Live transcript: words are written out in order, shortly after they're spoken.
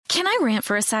Can I rant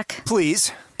for a sec?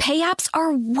 Please. Pay apps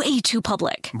are way too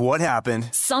public. What happened?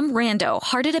 Some rando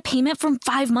hearted a payment from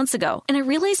 5 months ago, and I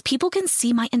realized people can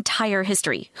see my entire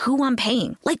history, who I'm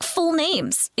paying, like full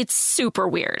names. It's super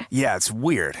weird. Yeah, it's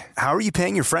weird. How are you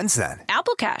paying your friends then?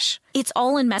 Apple Cash. It's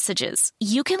all in messages.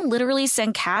 You can literally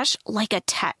send cash like a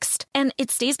text, and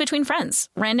it stays between friends.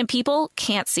 Random people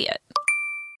can't see it.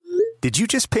 Did you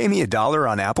just pay me $1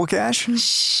 on Apple Cash?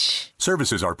 Shh.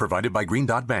 Services are provided by Green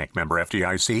Dot Bank. Member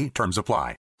FDIC. Terms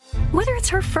apply. Whether it's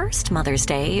her first Mother's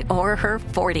Day or her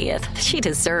 40th, she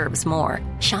deserves more.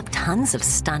 Shop tons of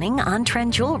stunning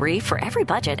on-trend jewelry for every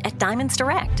budget at Diamonds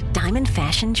Direct. Diamond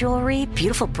fashion jewelry,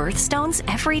 beautiful birthstones,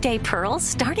 everyday pearls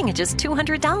starting at just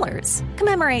 $200.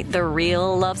 Commemorate the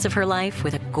real loves of her life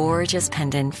with a gorgeous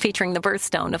pendant featuring the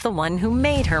birthstone of the one who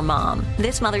made her mom.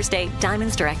 This Mother's Day,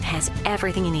 Diamonds Direct has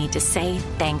everything you need to say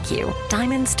thank you.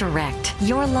 Diamonds Direct.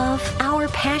 Your love, our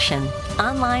passion.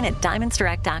 Online at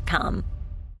diamondsdirect.com.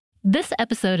 This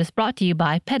episode is brought to you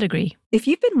by Pedigree. If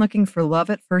you've been looking for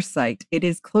love at first sight, it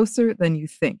is closer than you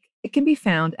think. It can be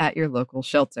found at your local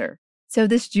shelter. So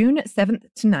this June 7th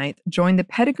to 9th, join the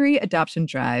Pedigree Adoption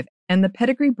Drive, and the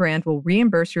Pedigree brand will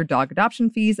reimburse your dog adoption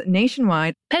fees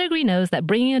nationwide. Pedigree knows that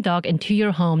bringing a dog into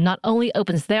your home not only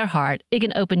opens their heart, it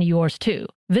can open yours too.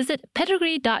 Visit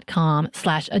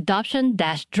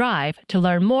pedigree.com/adoption-drive to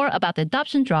learn more about the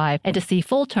adoption drive and to see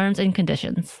full terms and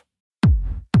conditions.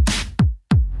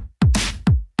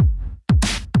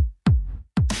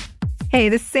 Hey,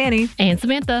 this is Sandy. And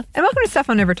Samantha. And welcome to Stuff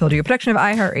I Never Told You, a production of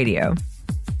iHeartRadio.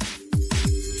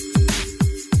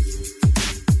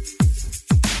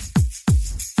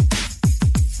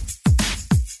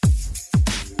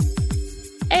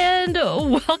 And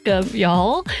welcome,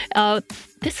 y'all.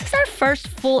 This is our first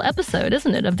full episode,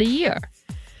 isn't it, of the year?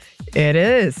 It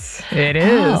is. It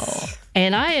is. Oh.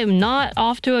 And I am not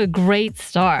off to a great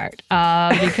start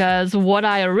because what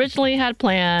I originally had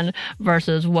planned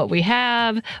versus what we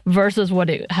have versus what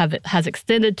it has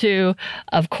extended to,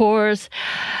 of course.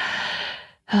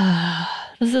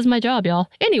 This is my job, y'all.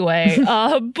 Anyway,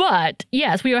 but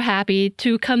yes, we are happy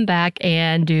to come back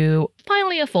and do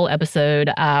finally a full episode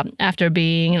after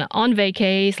being on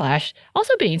vacay /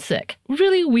 also being sick.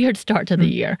 Really weird start to the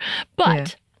year. But... yeah.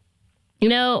 You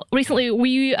know, recently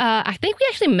I think we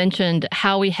actually mentioned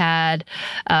how we had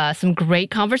some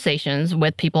great conversations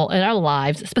with people in our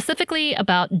lives, specifically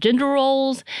about gender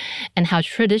roles and how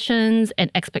traditions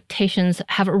and expectations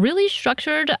have really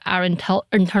structured our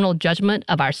internal judgment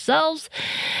of ourselves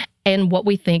and what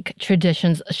we think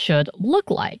traditions should look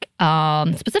like.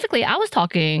 Specifically, I was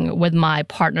talking with my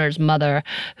partner's mother,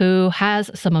 who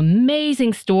has some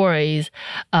amazing stories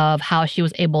of how she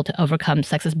was able to overcome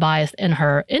sexist bias in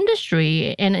her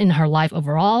industry and in her life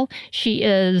overall. She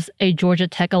is a Georgia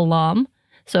Tech alum.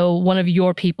 So one of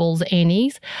your people's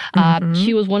Annies.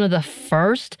 She was one of the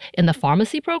first in the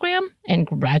pharmacy program and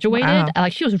graduated. Wow.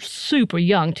 Like she was super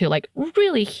young too, like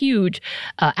really huge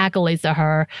accolades to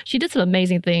her. She did some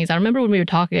amazing things. I remember when we were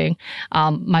talking,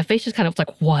 my face just kind of was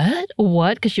like,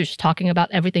 what? Because she was just talking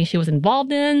about everything she was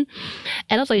involved in.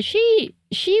 And I was like, she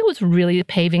was really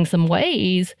paving some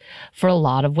ways for a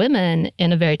lot of women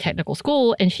in a very technical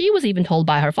school. And she was even told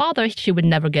by her father she would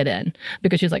never get in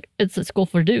because she's like, it's a school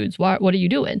for dudes. What are you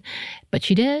doing? But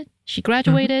she did. She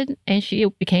graduated and she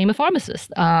became a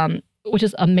pharmacist, which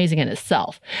is amazing in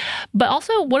itself. But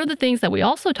also one of the things that we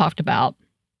also talked about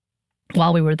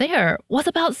while we were there was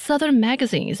about Southern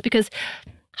magazines, because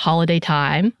holiday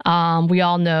time. We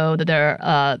all know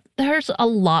that there's a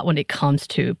lot when it comes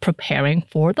to preparing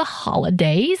for the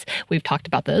holidays. We've talked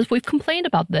about this. We've complained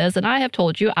about this. And I have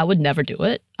told you I would never do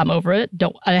it. I'm over it.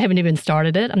 I haven't even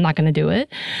started it. I'm not going to do it.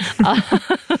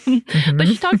 But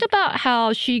she talked about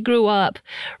how she grew up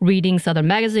reading Southern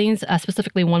magazines,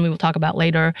 specifically one we will talk about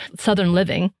later, Southern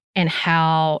Living, and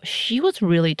how she was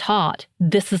really taught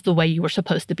this is the way you were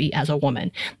supposed to be as a woman.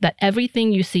 That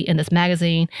everything you see in this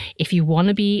magazine, if you want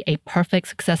to be a perfect,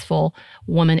 successful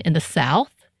woman in the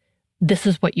South, this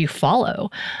is what you follow.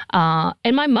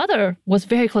 And my mother was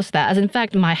very close to that. As in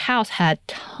fact, my house had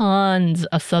tons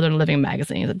of Southern Living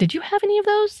magazines. Did you have any of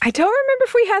those? I don't remember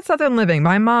if we had Southern Living.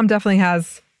 My mom definitely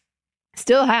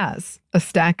still has a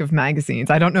stack of magazines.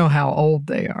 I don't know how old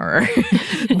they are,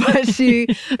 but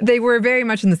they were very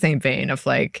much in the same vein of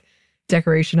like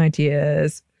decoration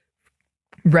ideas,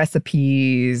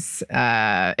 recipes,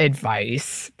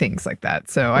 advice, things like that.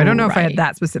 So I don't know if I had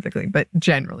that specifically, but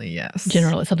generally, yes.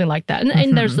 Generally, something like that.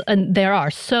 And there are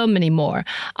so many more.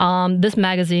 This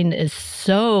magazine is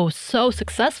so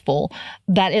successful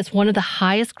that it's one of the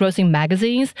highest grossing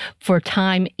magazines for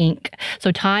Time Inc.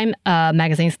 So Time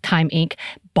Magazine's Time Inc.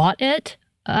 bought it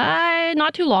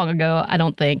not too long ago, I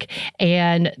don't think.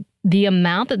 And the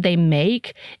amount that they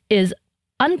make is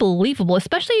unbelievable,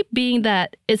 especially being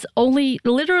that it's only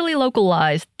literally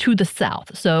localized to the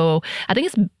South. So I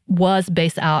think it was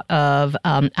based out of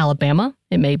Alabama.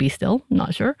 It may be still,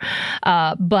 not sure.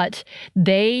 But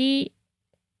they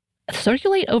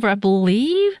circulate over, I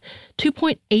believe,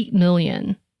 2.8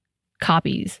 million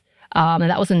copies. And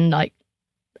that was in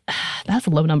that's a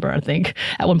low number, I think,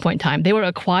 at one point in time. They were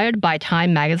acquired by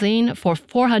Time magazine for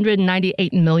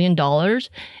 $498 million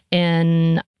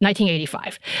in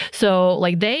 1985. So,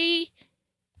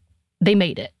 they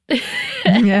made it.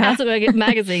 Yeah. As a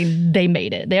magazine, they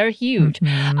made it. They're huge.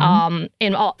 Mm-hmm.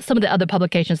 And some of the other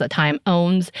publications that Time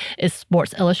owns is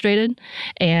Sports Illustrated,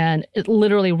 and it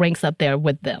literally ranks up there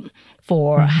with them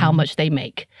for how much they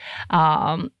make.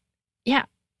 Yeah.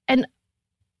 And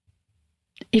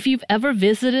if you've ever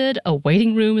visited a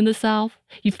waiting room in the South,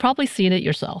 you've probably seen it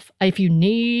yourself. If you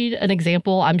need an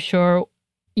example, I'm sure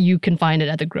you can find it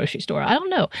at the grocery store. I don't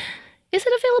know. Is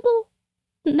it available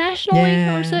nationally?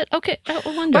 Yeah. Or is it? Okay, I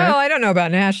wonder. Well, I don't know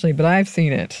about nationally, but I've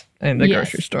seen it in the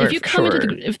grocery store. If you come into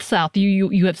the South,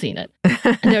 you have seen it.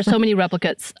 And there are so many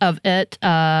replicates of it.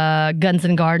 Guns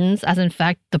and Gardens, as in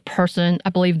fact, the person,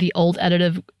 I believe the old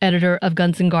editor of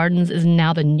Guns and Gardens is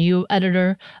now the new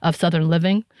editor of Southern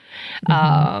Living.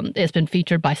 It's been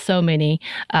featured by so many.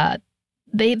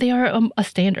 They are a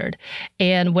standard.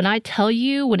 And when I tell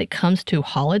you, when it comes to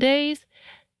holidays,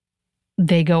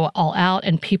 they go all out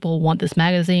and people want this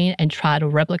magazine and try to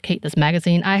replicate this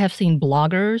magazine. I have seen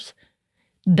bloggers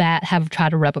that have tried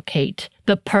to replicate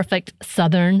the perfect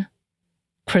Southern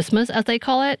Christmas, as they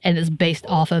call it, and it's based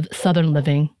off of Southern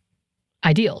living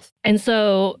ideals. And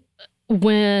so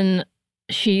when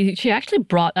she actually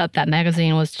brought up that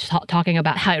magazine, was talking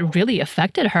about how it really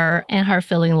affected her and her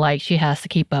feeling like she has to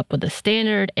keep up with the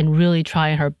standard and really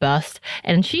trying her best.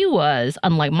 And she was,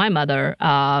 unlike my mother,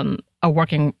 a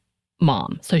working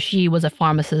mom. So she was a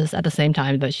pharmacist at the same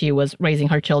time that she was raising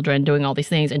her children, doing all these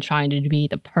things and trying to be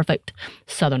the perfect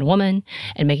Southern woman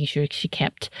and making sure she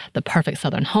kept the perfect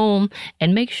Southern home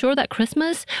and make sure that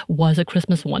Christmas was a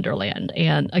Christmas wonderland.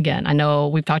 And again, I know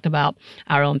we've talked about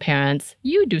our own parents.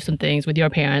 You do some things with your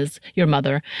parents, your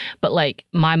mother, but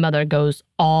my mother goes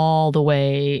all the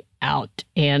way out.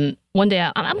 And one day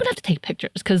I'm going to have to take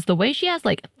pictures because the way she has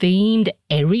themed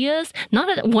areas,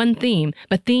 not one theme,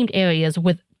 but themed areas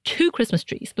with 3 Christmas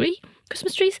trees.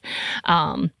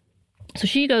 So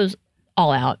she goes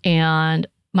all out. And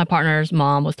my partner's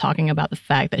mom was talking about the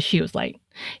fact that she was like,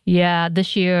 yeah,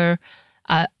 this year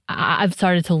I've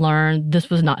started to learn this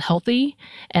was not healthy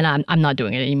and I'm not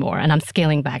doing it anymore. And I'm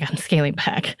scaling back.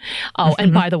 Oh,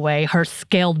 and by the way, her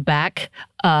scaled back,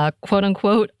 quote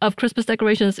unquote, of Christmas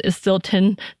decorations is still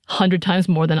 100 times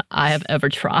more than I have ever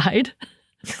tried.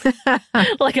 I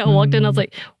walked in, I was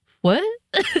like, what?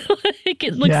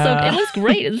 It looks it looks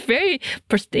great. It's very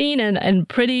pristine and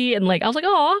pretty. And I was like,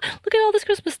 oh, look at all this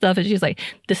Christmas stuff. And she's like,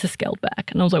 this is scaled back.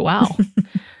 And I was like, wow.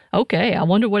 Okay. I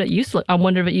wonder what it used to look. I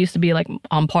wonder if it used to be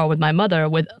on par with my mother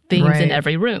with themes in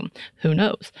every room. Who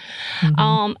knows?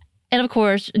 And of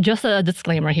course, just a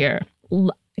disclaimer here,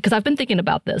 because I've been thinking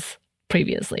about this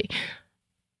previously.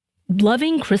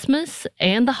 Loving Christmas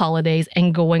and the holidays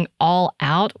and going all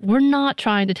out, we're not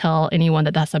trying to tell anyone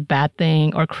that that's a bad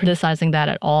thing or criticizing that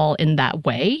at all in that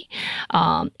way.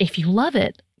 If you love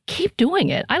it, keep doing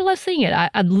it. I love seeing it.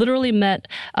 I literally went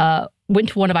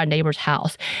to one of our neighbors'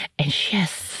 house, and she has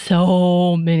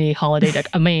so many holiday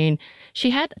she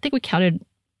had, I think we counted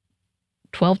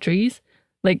 12 trees.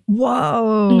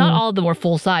 Whoa. Not all of them were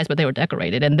full size, but they were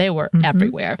decorated and they were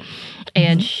everywhere.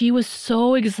 And she was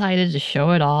so excited to show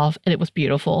it off, and it was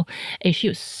beautiful. And she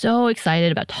was so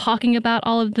excited about talking about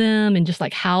all of them and just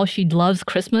how she loves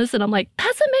Christmas. And I'm like,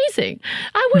 that's amazing.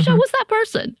 I wish I was that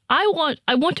person. I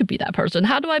want to be that person.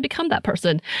 How do I become that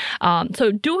person?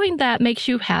 So doing that makes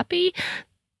you happy.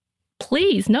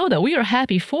 Please know that we are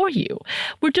happy for you.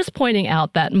 We're just pointing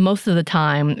out that most of the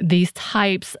time, these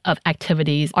types of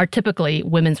activities are typically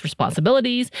women's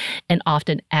responsibilities and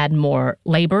often add more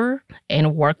labor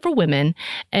and work for women.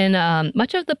 And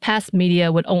much of the past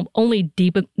media would only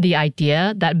deepen the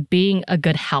idea that being a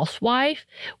good housewife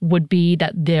would be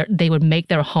that they would make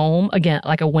their home, again,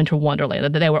 like a winter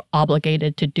wonderland, that they were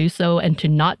obligated to do so, and to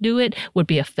not do it would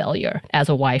be a failure as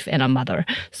a wife and a mother.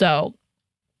 So,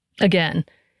 again,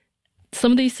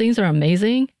 some of these things are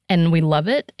amazing and we love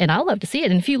it, and I love to see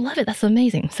it. And if you love it, that's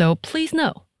amazing. So please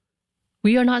know,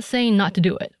 we are not saying not to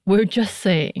do it. We're just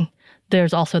saying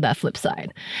there's also that flip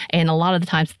side. And a lot of the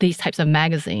times these types of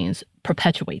magazines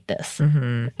perpetuate this.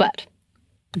 But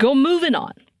moving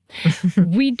on.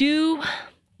 We do,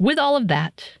 with all of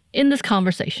that, in this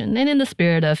conversation and in the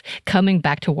spirit of coming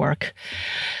back to work,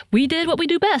 we did what we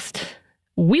do best.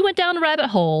 We went down a rabbit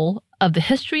hole of the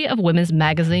history of women's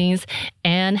magazines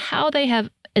and how they have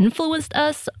influenced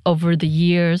us over the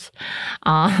years.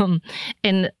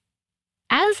 And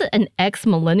as an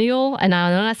ex-millennial, and when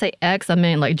I say X, I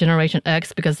mean like Generation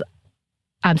X, because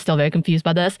I'm still very confused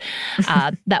by this,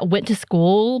 that went to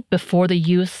school before the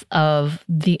use of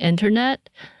the internet.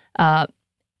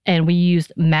 And we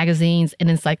used magazines and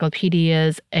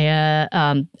encyclopedias as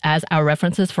our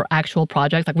references for actual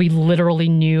projects. Like we literally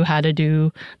knew how to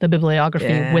do the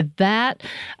bibliography with that.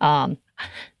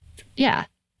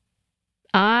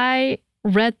 I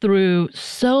read through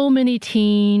so many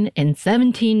teen and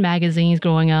 17 magazines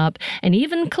growing up and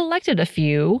even collected a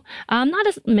few. Not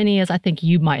as many as I think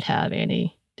you might have,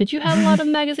 Annie. Did you have a lot of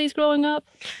magazines growing up?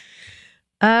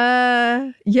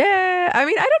 Yeah. I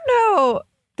mean, I don't know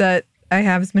that I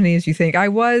have as many as you think. I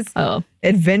was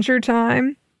Adventure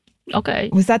Time. Okay.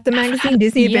 Was that the magazine?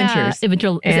 Disney Adventures.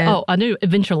 I knew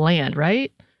Adventureland, right?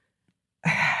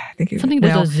 I think something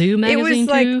there's a zoo magazine too.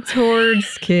 It was like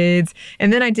towards kids.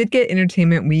 And then I did get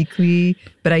Entertainment Weekly,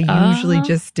 but I usually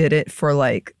just did it for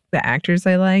like the actors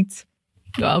I liked.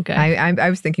 Oh, okay. I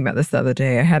was thinking about this the other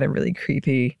day. I had a really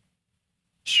creepy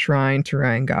shrine to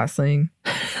Ryan Gosling.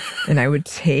 And I would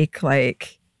take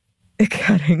like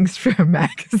cuttings from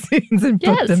magazines and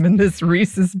put them in this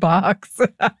Reese's box.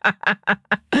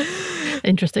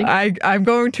 Interesting. I'm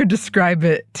going to describe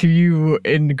it to you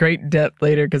in great depth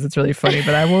later because it's really funny,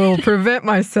 but I will prevent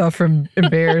myself from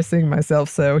embarrassing myself.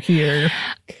 So here.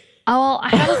 Oh,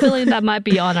 I have a feeling that might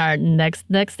be on our next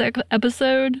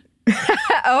episode.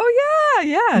 Oh,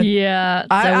 yeah. Yeah.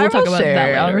 So we'll talk about that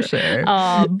later. I will share.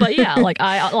 But yeah, like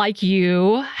I, like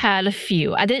you, had a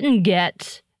few. I didn't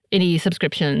get any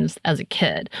subscriptions as a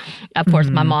kid. Of course,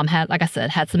 my mom had, like I said,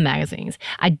 had some magazines.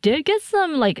 I did get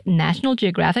some like National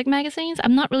Geographic magazines.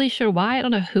 I'm not really sure why. I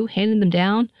don't know who handed them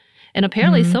down. And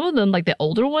apparently some of them, like the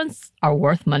older ones, are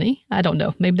worth money. I don't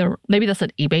know. Maybe that's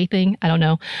an eBay thing. I don't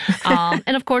know.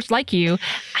 And of course, like you,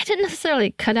 I didn't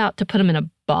necessarily cut out to put them in a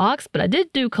box, but I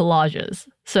did do collages.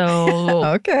 So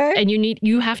okay. And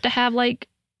you have to have like,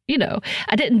 you know,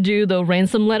 I didn't do the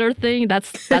ransom letter thing.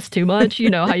 That's too much. You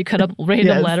know, how you cut up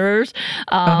random letters.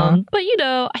 But, you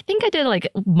know, I think I did like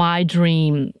my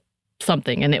dream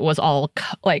something, and it was all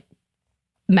like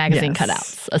magazine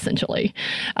cutouts, essentially.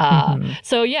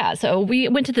 So we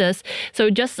went to this. So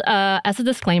just as a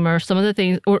disclaimer, some of the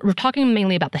things, we're talking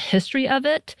mainly about the history of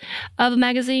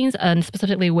magazines, and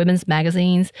specifically women's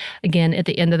magazines. Again, at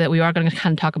the end of it, we are going to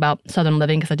kind of talk about Southern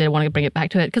Living, because I did want to bring it back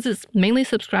to it, because it's mainly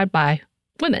subscribed by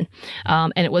women,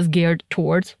 and it was geared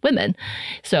towards women.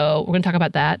 So we're going to talk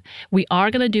about that. We are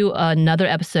going to do another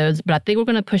episode, but I think we're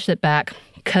going to push it back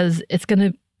because it's going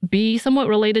to be somewhat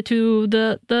related to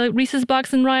the Reese's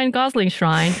Box and Ryan Gosling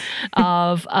shrine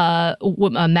of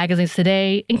magazines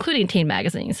today, including teen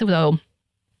magazines. So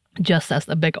just as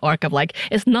the big arc of like,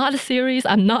 it's not a series.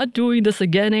 I'm not doing this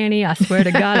again, Annie. I swear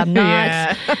to God, I'm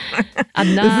not.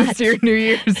 I'm not. This is your New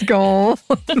Year's goal.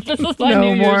 This is my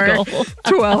New Year's goal.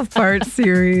 12-part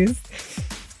series.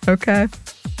 Okay.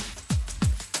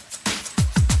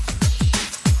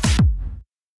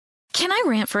 Can I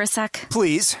rant for a sec?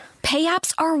 Please. Pay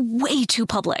apps are way too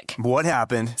public. What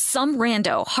happened? Some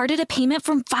rando hearted a payment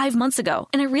from 5 months ago,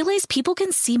 and I realized people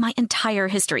can see my entire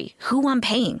history, who I'm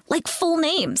paying, like full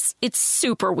names. It's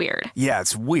super weird. Yeah,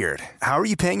 it's weird. How are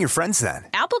you paying your friends then?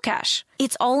 Apple Cash.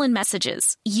 It's all in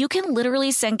messages. You can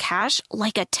literally send cash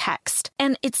like a text,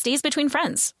 and it stays between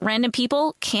friends. Random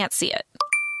people can't see it.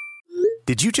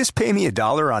 Did you just pay me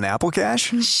 $1 on Apple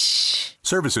Cash? Shh.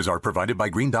 Services are provided by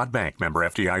Green Dot Bank. Member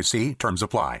FDIC. Terms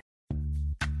apply.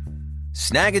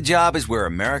 Snag a Job is where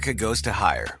America goes to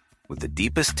hire, with the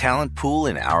deepest talent pool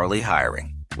in hourly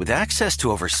hiring. With access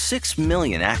to over 6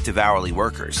 million active hourly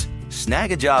workers,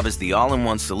 Snag a Job is the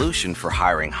all-in-one solution for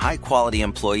hiring high-quality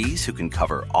employees who can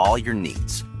cover all your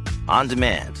needs. On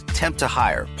demand, temp to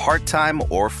hire, part-time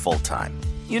or full-time.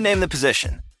 You name the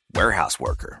position. Warehouse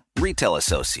worker, retail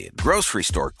associate, grocery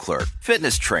store clerk,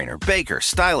 fitness trainer, baker,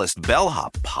 stylist,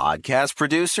 bellhop, podcast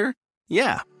producer.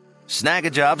 Yeah, Snag a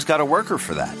Job's got a worker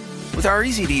for that. With our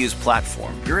easy-to-use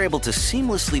platform, you're able to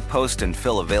seamlessly post and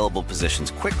fill available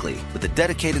positions quickly with a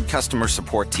dedicated customer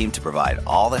support team to provide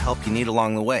all the help you need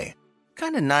along the way.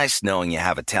 Kind of nice knowing you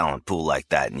have a talent pool like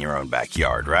that in your own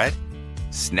backyard, right?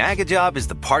 Snag a Job is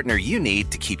the partner you need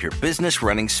to keep your business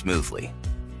running smoothly.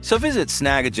 So visit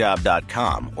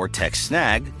snagajob.com or text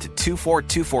snag to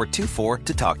 242424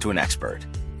 to talk to an expert.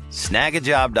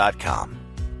 Snagajob.com,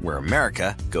 where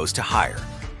America goes to hire.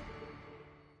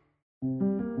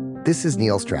 This is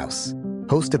Neil Strauss.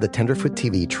 host of the Tenderfoot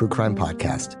TV true crime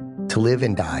podcast, To Live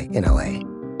and Die in LA.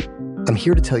 I'm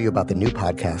here to tell you about the new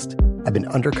podcast I've been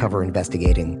undercover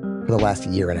investigating for the last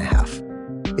year and a half.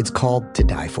 It's called To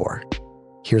Die For.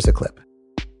 Here's a clip.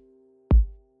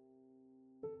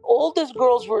 All these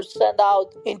girls were sent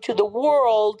out into the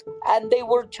world and they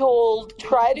were told,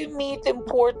 try to meet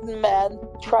important men,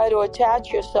 try to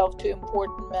attach yourself to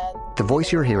important men. The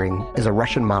voice you're hearing is a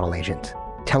Russian model agent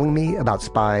telling me about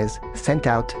spies sent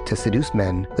out to seduce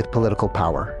men with political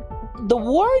power. The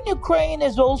war in Ukraine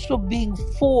is also being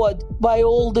fought by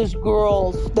all these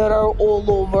girls that are all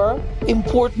over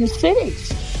important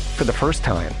cities. For the first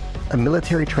time, a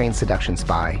military-trained seduction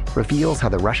spy reveals how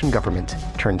the Russian government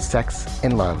turned sex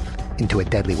and love into a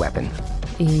deadly weapon.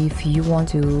 If you want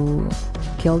to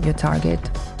kill your target,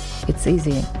 it's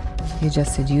easy. You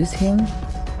just seduce him,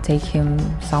 take him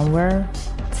somewhere,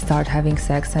 start having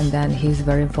sex, and then he's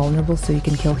very vulnerable, so you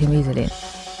can kill him easily.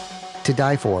 To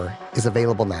Die For is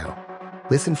available now.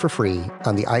 Listen for free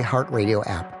on the iHeartRadio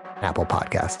app, Apple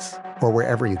Podcasts, or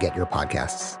wherever you get your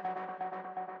podcasts.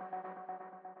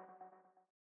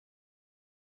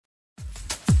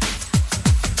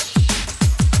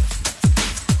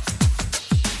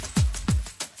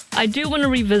 I do want to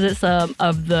revisit some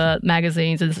of the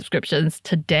magazines and subscriptions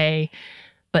today.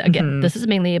 But again, this is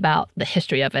mainly about the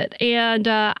history of it. And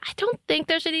I don't think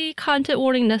there's any content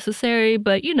warning necessary,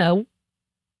 but you know,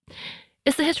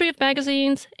 it's the history of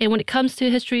magazines. And when it comes to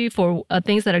history for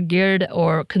things that are geared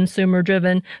or consumer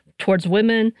driven towards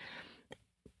women,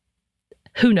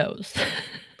 who knows?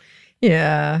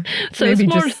 Yeah. So maybe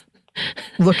it's more just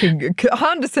looking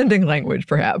condescending language,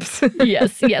 perhaps.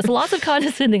 yes, lots of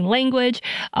condescending language,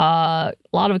 a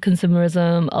lot of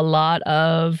consumerism, a lot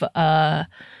of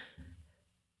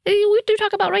we do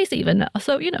talk about race even.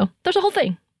 So, you know, there's a whole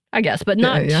thing, I guess, but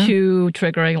not too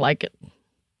triggering like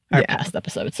our past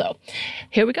episode. So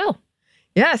here we go.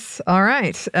 Yes. All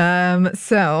right.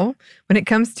 So when it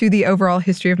comes to the overall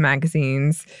history of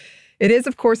magazines, it is,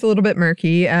 of course, a little bit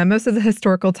murky. Most of the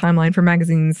historical timeline for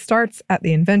magazines starts at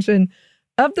the invention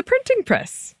of the printing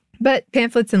press. But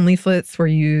pamphlets and leaflets were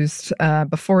used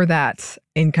before that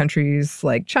in countries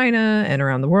like China and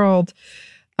around the world.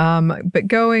 But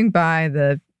going by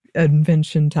the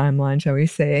invention timeline, shall we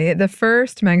say, the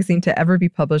first magazine to ever be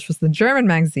published was the German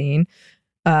magazine,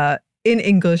 in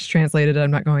English translated.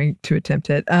 I'm not going to attempt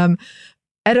it.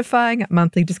 Edifying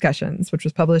Monthly Discussions, which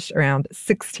was published around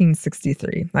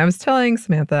 1663. I was telling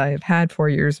Samantha I have had 4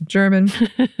 years of German.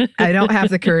 I don't have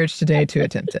the courage today to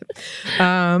attempt it.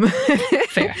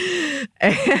 Fair.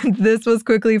 And this was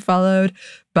quickly followed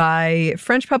by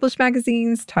French published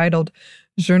magazines titled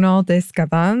Journal des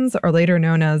Savants, or later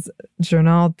known as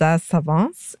Journal des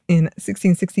Savants, in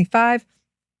 1665.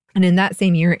 And in that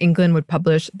same year, England would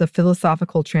publish the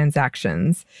Philosophical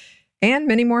Transactions, and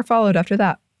many more followed after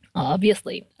that.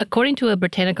 Obviously. According to a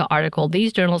Britannica article,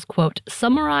 these journals, quote,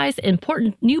 summarized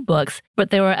important new books, but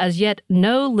there were as yet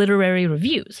no literary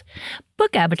reviews.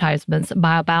 Book advertisements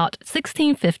by about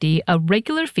 1650, a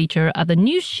regular feature of the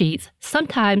news sheets,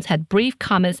 sometimes had brief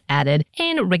comments added,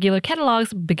 and regular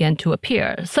catalogs began to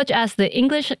appear, such as the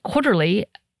English quarterly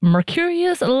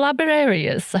Mercurius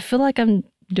Librarius. I feel like I'm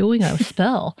doing a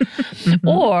spell.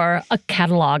 Or a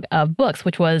catalog of books,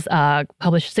 which was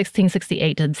published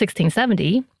 1668 to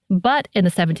 1670. But in the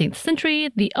 17th century,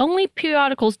 the only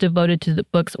periodicals devoted to the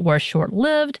books were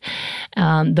short-lived.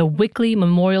 The Weekly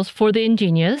Memorials for the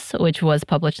Ingenious, which was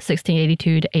published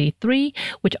 1682 to 83,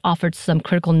 which offered some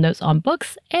critical notes on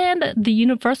books, and the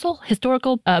Universal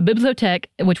Historical Bibliothèque,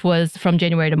 which was from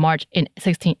January to March in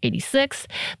 1686.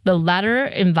 The latter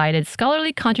invited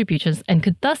scholarly contributions and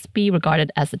could thus be regarded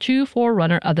as the true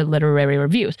forerunner of the literary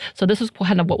reviews. So this was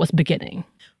kind of what was beginning.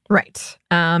 Right.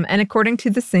 And according to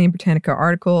the same Britannica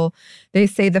article, they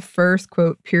say the first,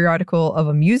 quote, periodical of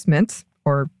amusement,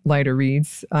 or lighter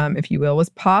reads, if you will, was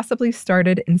possibly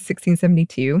started in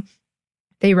 1672.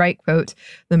 They write, quote,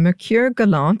 the Mercure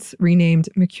Galant, renamed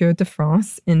Mercure de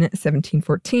France in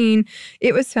 1714.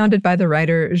 It was founded by the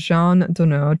writer Jean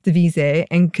Donneau de Visé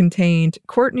and contained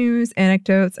court news,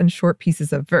 anecdotes, and short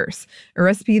pieces of verse, a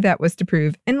recipe that was to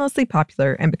prove endlessly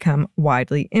popular and become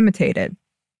widely imitated.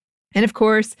 And of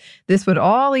course, this would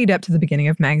all lead up to the beginning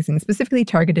of magazines specifically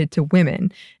targeted to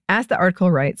women. As the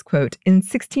article writes, quote, in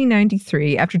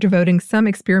 1693, after devoting some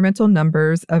experimental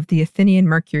numbers of the Athenian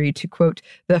Mercury to, quote,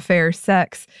 the fair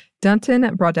sex,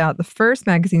 Dunton brought out the first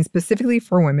magazine specifically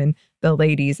for women, the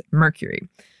Ladies' Mercury.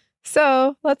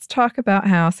 So let's talk about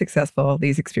how successful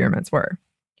these experiments were.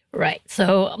 Right.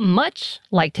 So much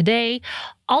like today,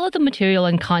 all of the material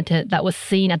and content that was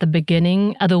seen at the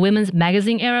beginning of the women's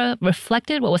magazine era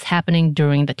reflected what was happening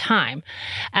during the time.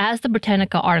 As the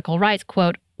Britannica article writes,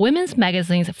 quote, women's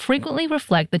magazines frequently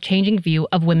reflect the changing view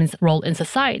of women's role in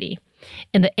society.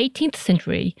 In the 18th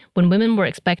century, when women were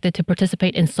expected to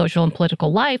participate in social and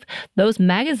political life, those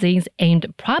magazines aimed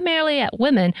primarily at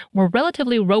women were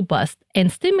relatively robust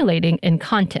and stimulating in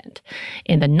content.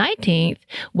 In the 19th,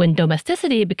 when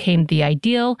domesticity became the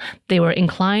ideal, they were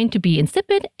inclined to be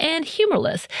insipid and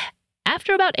humorless.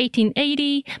 After about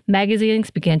 1880,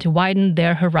 magazines began to widen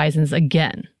their horizons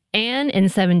again. And in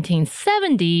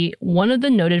 1770, one of the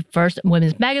noted first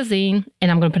women's magazine, and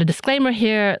I'm going to put a disclaimer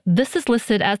here, this is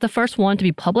listed as the first one to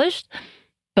be published,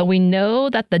 but we know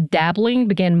that the dabbling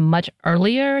began much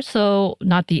earlier, so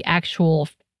not the actual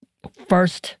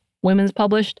first women's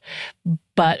published,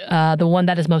 but the one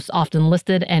that is most often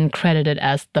listed and credited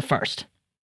as the first.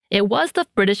 It was the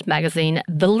British magazine,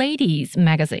 The Ladies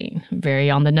magazine. Very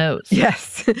on the nose.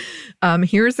 Yes.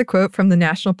 Here's a quote from the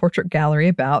National Portrait Gallery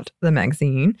about the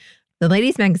magazine. The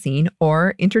Ladies magazine,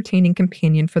 or entertaining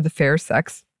companion for the fair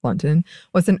sex, London,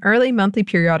 was an early monthly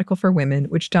periodical for women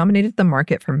which dominated the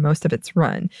market for most of its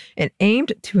run. It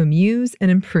aimed to amuse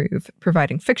and improve,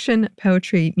 providing fiction,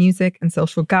 poetry, music, and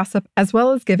social gossip, as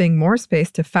well as giving more space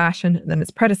to fashion than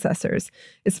its predecessors.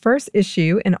 Its first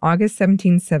issue in August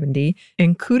 1770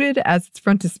 included as its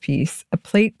frontispiece a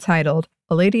plate titled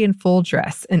A Lady in Full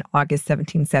Dress in August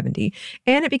 1770,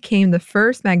 and it became the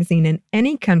first magazine in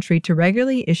any country to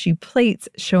regularly issue plates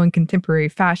showing contemporary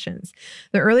fashions.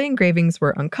 The early engravings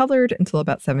were uncolored until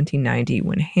about 1790,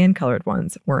 when hand-colored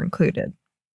ones were included.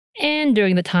 And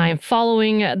during the time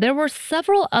following, there were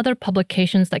several other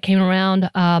publications that came around.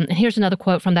 And here's another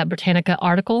quote from that Britannica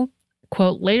article.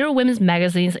 Quote, later women's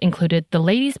magazines included the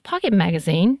Ladies' Pocket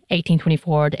Magazine,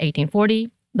 1824 to 1840,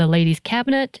 the Ladies'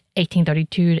 Cabinet,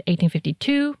 1832 to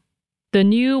 1852, the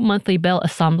New Monthly Belle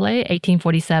Assemblée,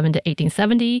 1847 to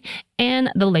 1870, and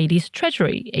the Ladies'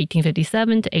 Treasury,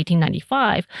 1857 to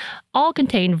 1895, all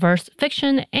contained verse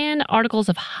fiction and articles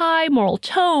of high moral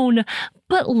tone,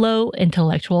 but low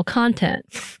intellectual content.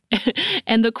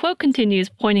 And the quote continues,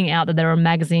 pointing out that there were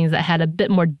magazines that had a bit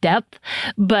more depth,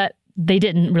 but they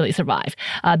didn't really survive.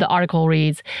 The article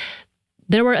reads,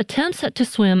 there were attempts to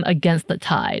swim against the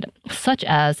tide, such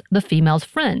as The Female's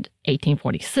Friend,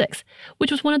 1846,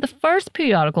 which was one of the first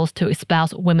periodicals to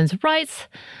espouse women's rights,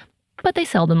 but they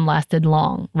seldom lasted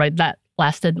long, right? That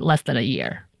lasted less than a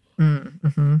year.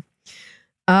 Mm-hmm.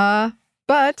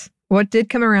 But what did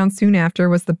come around soon after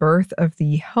was the birth of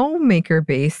the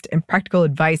homemaker-based and practical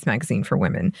advice magazine for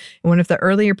women. And one of the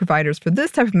earlier providers for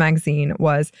this type of magazine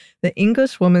was the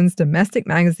English Woman's Domestic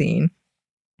Magazine,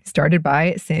 started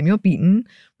by Samuel Beeton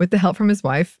with the help from his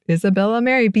wife, Isabella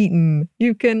Mary Beeton.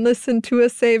 You can listen to a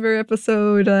Savor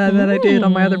episode that I did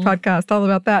on my other podcast, all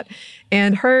about that.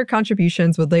 And her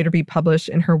contributions would later be published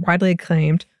in her widely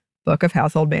acclaimed Book of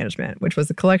Household Management, which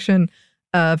was a collection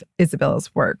of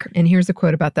Isabella's work. And here's a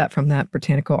quote about that from that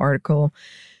Britannica article.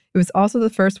 It was also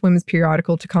the first women's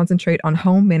periodical to concentrate on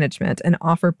home management and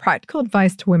offer practical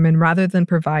advice to women rather than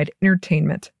provide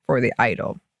entertainment for the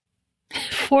idle.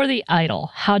 For the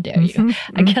idle. How dare you?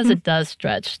 I guess it does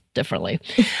stretch differently.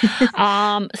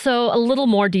 So a little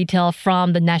more detail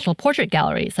from the National Portrait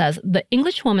Gallery. It says, the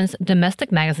English Woman's Domestic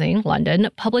Magazine, London,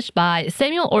 published by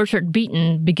Samuel Orchard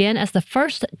Beeton, began as the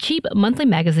first cheap monthly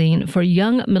magazine for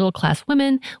young middle-class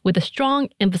women with a strong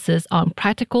emphasis on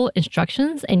practical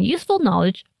instructions and useful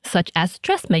knowledge such as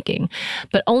dressmaking,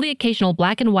 but only occasional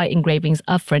black and white engravings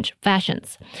of French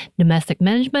fashions. Domestic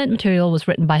management material was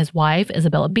written by his wife,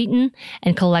 Isabella Beeton,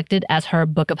 and collected as her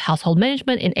Book of Household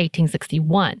Management in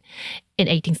 1861. In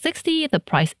 1860, the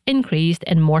price increased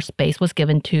and more space was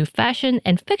given to fashion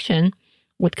and fiction,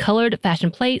 with colored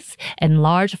fashion plates and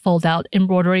large fold-out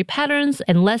embroidery patterns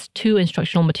and less to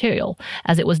instructional material,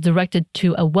 as it was directed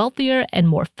to a wealthier and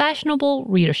more fashionable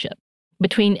readership.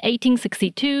 Between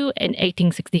 1862 and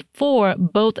 1864,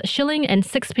 both shilling and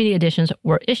sixpenny editions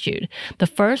were issued, the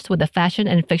first with a fashion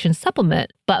and fiction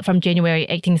supplement, but from January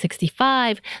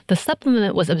 1865, the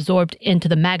supplement was absorbed into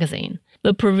the magazine.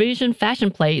 The Parisian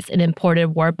fashion plates it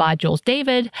imported were by Jules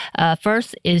David,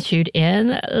 first issued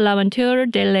in L'Aventure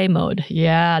de la Mode.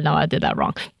 Yeah, no, I did that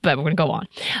wrong, but we're going to go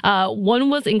on. One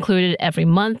was included every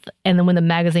month, and then when the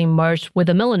magazine merged with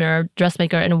the Milliner,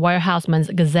 Dressmaker, and Warehouseman's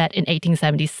Gazette in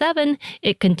 1877,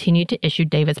 it continued to issue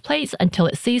David's plates until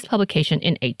it ceased publication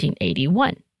in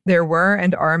 1881. There were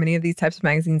and are many of these types of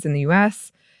magazines in the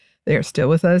U.S. They are still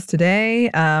with us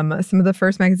today. Some of the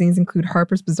first magazines include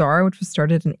Harper's Bazaar, which was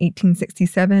started in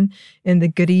 1867, and the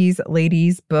Goodies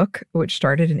Ladies Book, which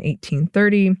started in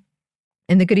 1830.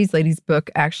 And the Goodies Ladies Book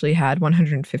actually had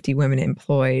 150 women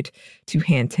employed to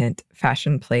hand tint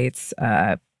fashion plates.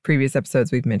 Previous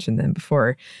episodes, we've mentioned them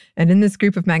before. And in this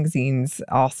group of magazines,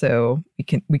 also, we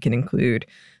can include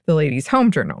the Ladies'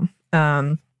 Home Journal.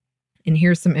 And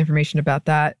here's some information about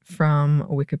that from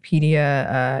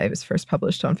Wikipedia. It was first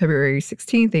published on February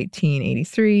 16th,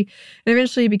 1883, and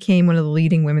eventually became one of the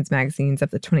leading women's magazines of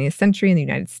the 20th century in the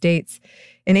United States.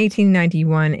 In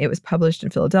 1891, it was published in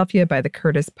Philadelphia by the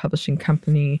Curtis Publishing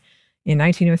Company. In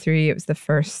 1903, it was the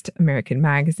first American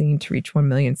magazine to reach 1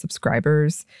 million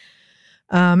subscribers.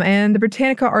 And the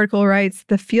Britannica article writes,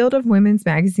 the field of women's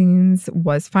magazines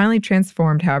was finally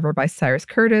transformed, however, by Cyrus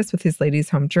Curtis with his Ladies'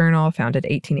 Home Journal, founded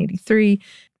 1883,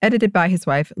 edited by his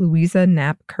wife, Louisa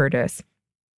Knapp Curtis.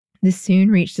 This soon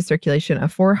reached a circulation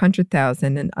of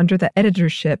 400,000, and under the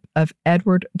editorship of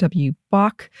Edward W.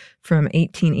 Bok from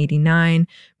 1889,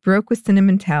 broke with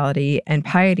sentimentality and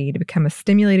piety to become a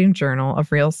stimulating journal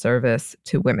of real service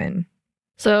to women.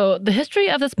 So the history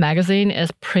of this magazine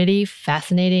is pretty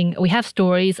fascinating. We have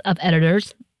stories of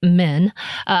editors, men,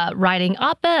 writing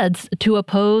op-eds to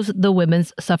oppose the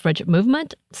women's suffrage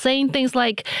movement, saying things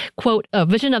like, quote, a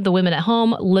vision of the women at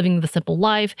home, living the simple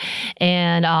life,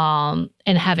 and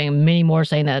having many more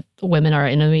saying that women are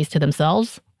enemies to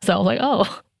themselves. So I was like,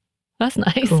 oh, that's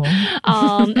nice. Cool.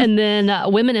 And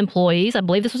then women employees, I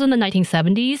believe this was in the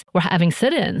 1970s, were having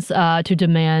sit-ins to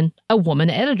demand a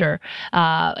woman editor.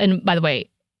 And by the way,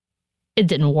 it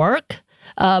didn't work.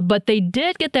 But they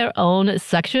did get their own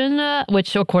section,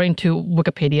 which according to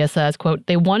Wikipedia says, quote,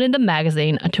 they wanted the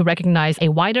magazine to recognize a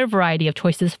wider variety of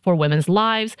choices for women's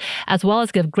lives, as well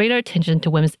as give greater attention to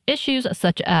women's issues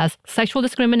such as sexual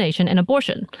discrimination and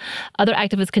abortion. Other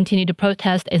activists continued to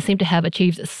protest and seem to have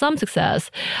achieved some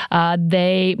success.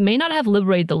 They may not have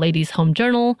liberated the Ladies' Home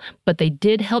Journal, but they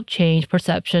did help change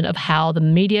perception of how the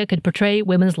media could portray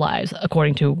women's lives,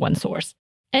 according to one source.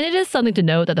 And it is something to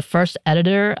note that the first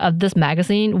editor of this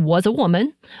magazine was a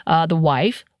woman, the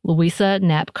wife, Louisa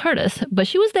Knapp Curtis, but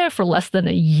she was there for less than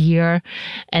a year,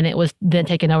 and it was then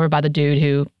taken over by the dude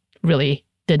who really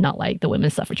did not like the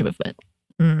women's suffrage movement.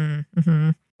 Mm-hmm.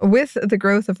 With the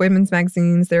growth of women's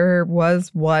magazines, there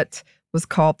was what was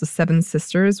called the Seven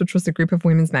Sisters, which was a group of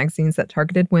women's magazines that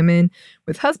targeted women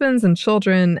with husbands and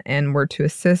children and were to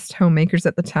assist homemakers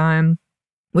at the time.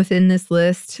 Within this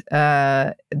list,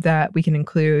 that we can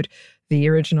include the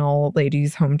original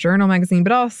Ladies' Home Journal magazine,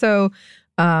 but also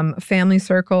Family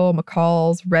Circle,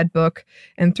 McCall's, Red Book,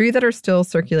 and 3 that are still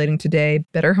circulating today,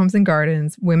 Better Homes and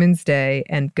Gardens, Women's Day,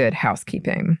 and Good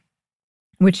Housekeeping.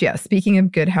 Which, yeah, speaking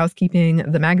of Good Housekeeping,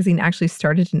 the magazine actually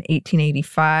started in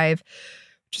 1885,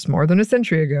 which is more than a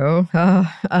century ago.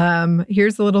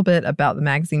 Here's a little bit about the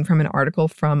magazine from an article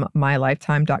from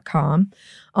mylifetime.com.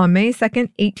 On May 2nd,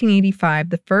 1885,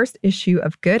 the first issue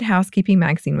of Good Housekeeping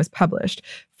magazine was published.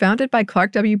 Founded by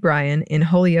Clark W. Bryan in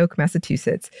Holyoke,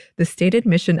 Massachusetts, the stated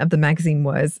mission of the magazine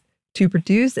was to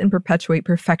produce and perpetuate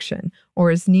perfection,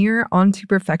 or as near onto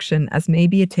perfection as may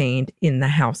be attained in the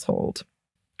household.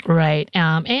 Right.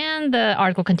 And the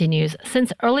article continues,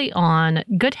 since early on,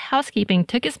 Good Housekeeping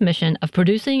took its mission of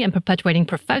producing and perpetuating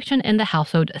perfection in the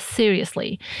household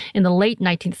seriously. In the late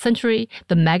 19th century,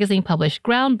 the magazine published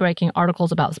groundbreaking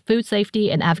articles about food safety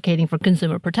and advocating for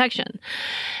consumer protection.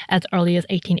 As early as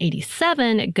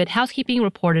 1887, Good Housekeeping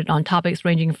reported on topics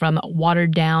ranging from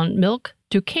watered down milk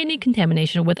to candy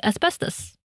contamination with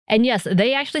asbestos. And yes,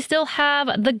 they actually still have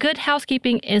the Good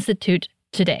Housekeeping Institute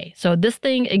today. So this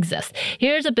thing exists.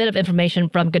 Here's a bit of information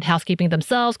from Good Housekeeping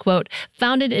themselves. Quote,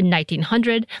 founded in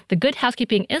 1900, the Good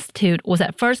Housekeeping Institute was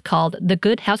at first called the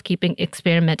Good Housekeeping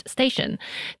Experiment Station.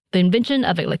 The invention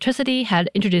of electricity had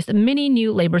introduced many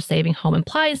new labor-saving home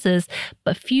appliances,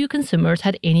 but few consumers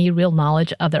had any real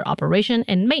knowledge of their operation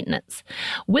and maintenance.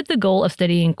 With the goal of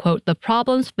studying, quote, the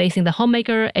problems facing the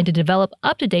homemaker and to develop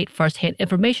up-to-date first-hand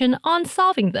information on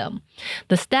solving them.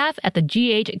 The staff at the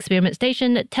GH Experiment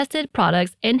Station tested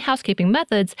products and housekeeping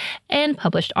methods and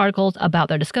published articles about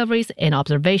their discoveries and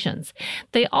observations.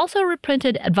 They also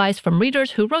reprinted advice from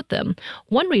readers who wrote them.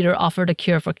 One reader offered a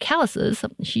cure for calluses.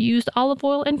 She used olive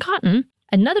oil and cotton.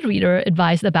 Another reader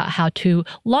advised about how to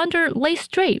launder lace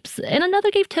drapes, and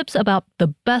another gave tips about the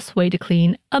best way to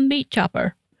clean a meat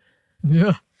chopper.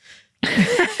 Yeah.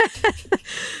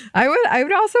 I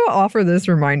would also offer this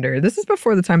reminder. This is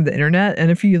before the time of the internet,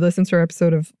 and if you listen to our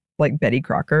episode of like Betty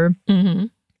Crocker,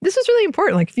 this was really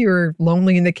important. Like if you were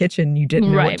lonely in the kitchen, you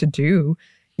didn't know what to do.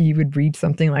 you would read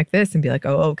something like this and be like,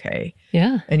 oh, okay.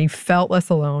 Yeah. And you felt less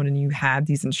alone and you had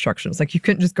these instructions. Like, you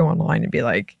couldn't just go online and be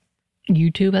like,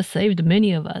 YouTube has saved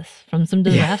many of us from some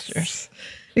disasters. Yes.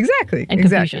 Exactly. And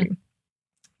exactly. confusion.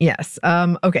 Yes.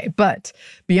 Okay. But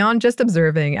beyond just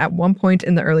observing, at one point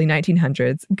in the early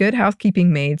 1900s, Good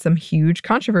Housekeeping made some huge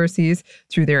controversies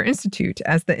through their institute,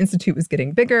 as the institute was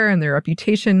getting bigger and their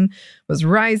reputation was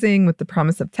rising with the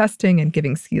promise of testing and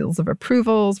giving seals of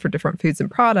approvals for different foods and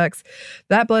products.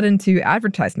 That bled into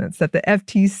advertisements that the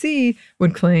FTC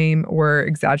would claim were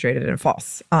exaggerated and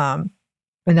false.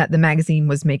 And that the magazine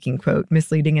was making, quote,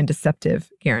 misleading and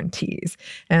deceptive guarantees.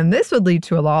 And this would lead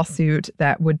to a lawsuit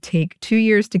that would take 2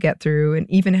 years to get through, and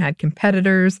even had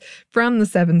competitors from the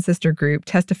Seven Sister Group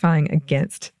testifying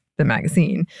against the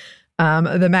magazine.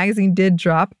 The magazine did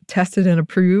drop tested and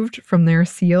approved from their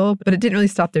seal, but it didn't really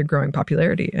stop their growing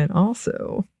popularity. And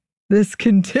also, this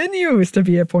continues to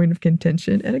be a point of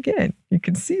contention. And again, you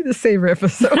can see the Savor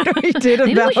episode we did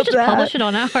about that. Maybe we should just publish it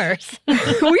on ours.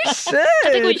 We should. I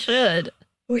think we should.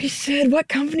 We should. What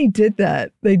company did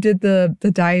that? They did the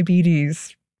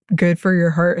diabetes, good for your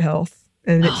heart health,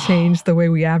 and it changed the way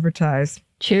we advertise.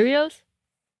 Cheerios?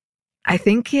 I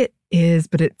think it is,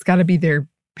 but it's got to be their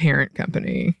parent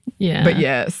company. Yeah. But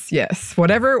yes.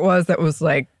 Whatever it was that was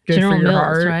like good General for your Mills,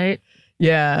 heart. right?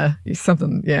 Yeah.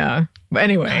 Something. Yeah. But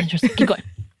anyway. Interesting. Keep going.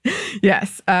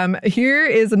 Yes. Here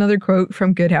is another quote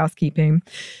from Good Housekeeping.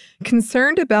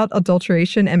 Concerned about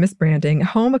adulteration and misbranding,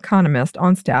 Home Economist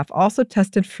on staff also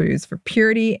tested foods for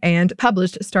purity and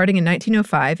published, starting in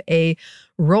 1905, a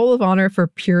Roll of Honor for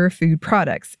Pure Food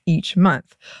Products each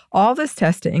month. All this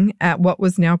testing at what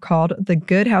was now called the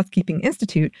Good Housekeeping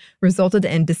Institute resulted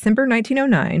in December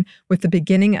 1909 with the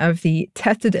beginning of the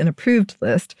Tested and Approved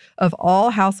list of all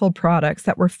household products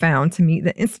that were found to meet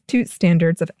the Institute's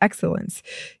standards of excellence.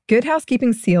 Good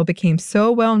Housekeeping seal became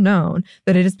so well known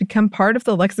that it has become part of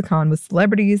the lexicon, with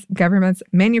celebrities, governments,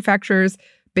 manufacturers,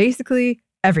 basically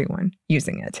everyone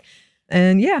using it.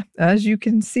 And yeah, as you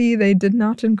can see, they did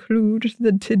not include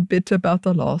the tidbit about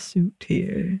the lawsuit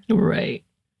here. Right.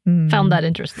 Found that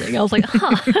interesting. I was like,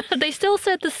 they still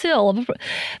said the seal.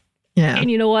 Yeah.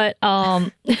 And you know what?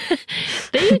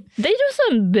 They do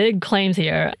some big claims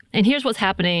here. And here's what's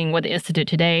happening with the Institute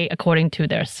today, according to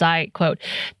their site. Quote,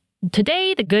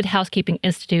 today, the Good Housekeeping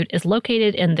Institute is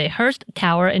located in the Hearst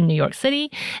Tower in New York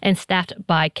City and staffed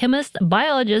by chemists,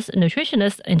 biologists,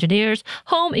 nutritionists, engineers,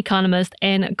 home economists,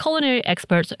 and culinary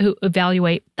experts who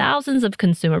evaluate thousands of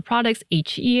consumer products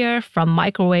each year, from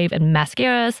microwave and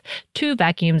mascaras to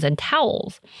vacuums and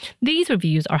towels. These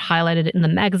reviews are highlighted in the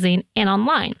magazine and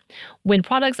online. When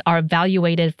products are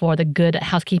evaluated for the Good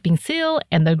Housekeeping seal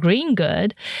and the Green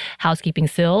Good Housekeeping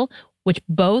seal, which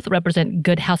both represent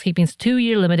Good Housekeeping's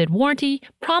 2-year limited warranty,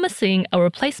 promising a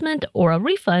replacement or a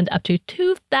refund up to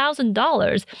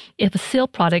 $2,000 if a seal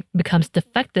product becomes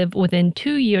defective within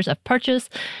 2 years of purchase.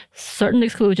 Certain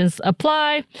exclusions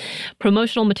apply.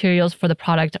 Promotional materials for the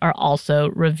product are also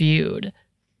reviewed.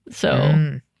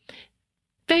 So,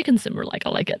 very consumer-like.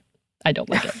 I like it. I don't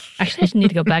like it. Actually, I just need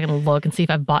to go back and look and see if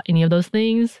I've bought any of those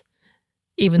things,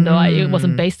 even though it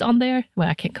wasn't based on there. Well,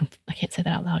 I can't say that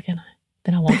out loud, can I?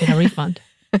 Then I won't get a refund.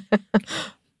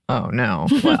 Oh, no.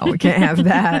 Well, we can't have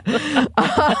that.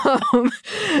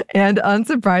 And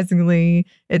unsurprisingly,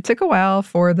 it took a while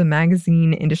for the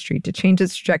magazine industry to change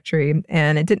its trajectory,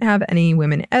 and it didn't have any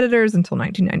women editors until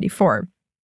 1994.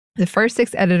 The first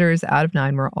 6 editors out of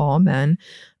 9 were all men,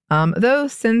 though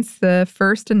since the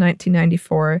first in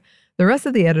 1994, the rest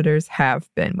of the editors have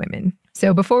been women.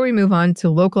 So before we move on to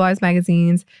localized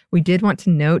magazines, we did want to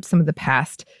note some of the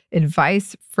past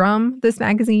advice from this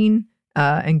magazine,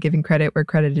 and giving credit where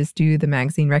credit is due. The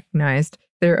magazine recognized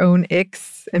their own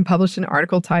icks and published an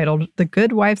article titled The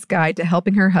Good Wife's Guide to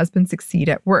Helping Her Husband Succeed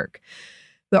at Work.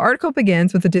 The article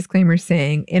begins with a disclaimer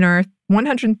saying, in our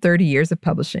 130 years of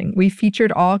publishing, we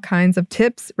featured all kinds of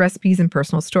tips, recipes, and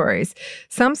personal stories.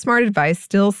 Some smart advice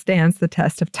still stands the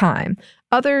test of time.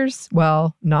 Others,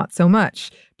 well, not so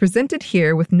much. Presented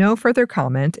here with no further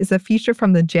comment is a feature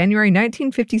from the January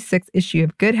 1956 issue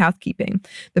of Good Housekeeping.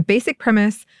 The basic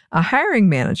premise: a hiring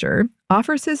manager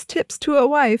offers his tips to a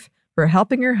wife for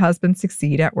helping her husband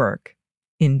succeed at work.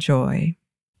 Enjoy.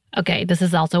 Okay, this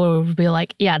is also where we'll be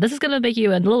like, yeah, this is going to make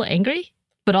you a little angry,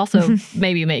 but also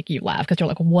maybe make you laugh because you're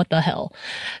like, what the hell?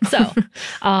 So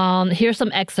here's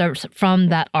some excerpts from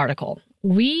that article.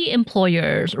 We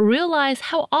employers realize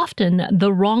how often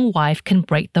the wrong wife can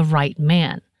break the right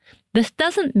man. This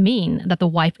doesn't mean that the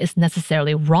wife is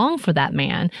necessarily wrong for that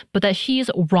man, but that she is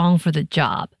wrong for the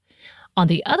job. On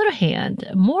the other hand,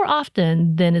 more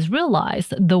often than is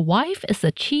realized, the wife is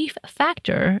the chief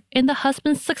factor in the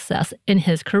husband's success in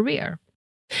his career.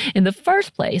 In the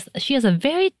first place, she has a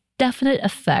very definite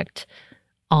effect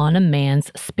on a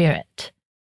man's spirit.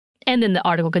 And then the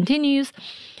article continues,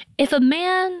 if a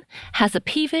man has a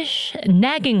peevish,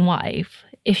 nagging wife,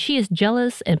 if she is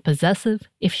jealous and possessive,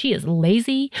 if she is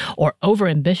lazy or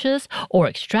overambitious or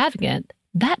extravagant,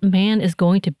 that man is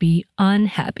going to be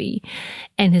unhappy,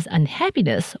 and his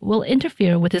unhappiness will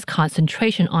interfere with his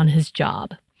concentration on his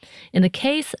job. In the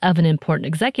case of an important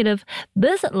executive,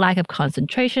 this lack of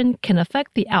concentration can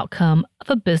affect the outcome of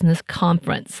a business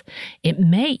conference. It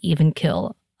may even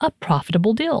kill a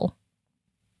profitable deal.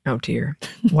 Oh, dear.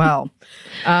 Well,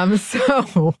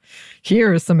 so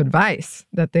here is some advice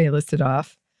that they listed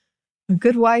off. A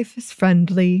good wife is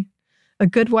friendly. A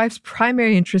good wife's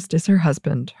primary interest is her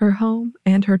husband, her home,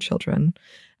 and her children.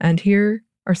 And here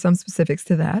are some specifics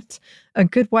to that. A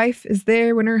good wife is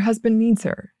there when her husband needs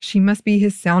her. She must be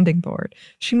his sounding board.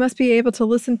 She must be able to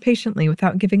listen patiently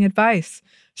without giving advice.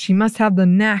 She must have the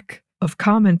knack of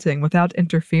commenting without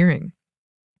interfering.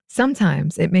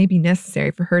 Sometimes it may be necessary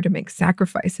for her to make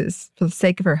sacrifices for the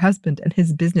sake of her husband and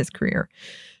his business career.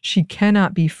 She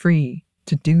cannot be free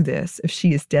to do this if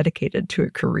she is dedicated to a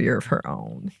career of her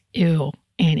own. Ew,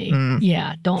 Annie.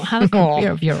 Yeah, don't have a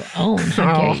career of your own.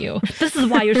 How dare you? This is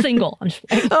why you're single. I'm just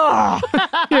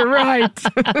you're right.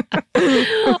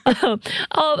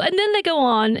 And then they go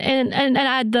on and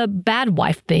add the bad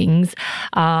wife things.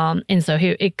 And so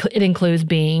here it includes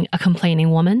being a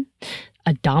complaining woman,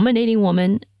 a dominating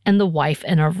woman, and the wife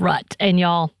in a rut. And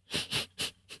y'all,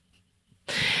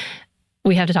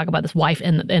 we have to talk about this wife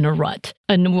in a rut.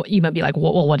 And you might be like,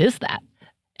 well, what is that?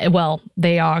 Well,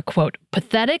 they are, quote,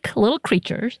 pathetic little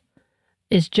creatures,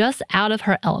 is just out of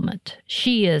her element.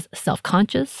 She is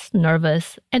self-conscious,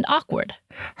 nervous, and awkward.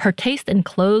 Her taste in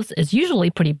clothes is usually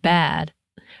pretty bad.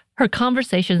 Her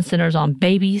conversation centers on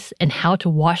babies and how to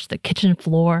wash the kitchen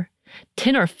floor.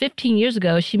 10 or 15 years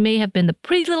ago, she may have been the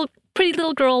pretty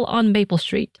little girl on Maple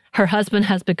Street. Her husband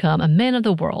has become a man of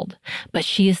the world, but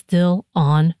she is still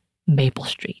on Maple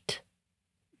Street.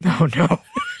 Oh, no.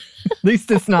 At least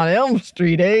it's not Elm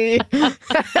Street, eh?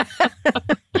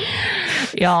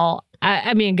 Y'all,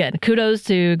 I mean, again, kudos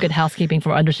to Good Housekeeping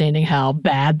for understanding how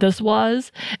bad this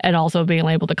was and also being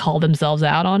able to call themselves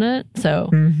out on it. So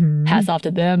hats off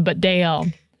to them, but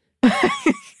damn.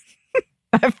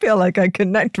 I feel like I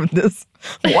connect with this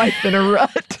wife in a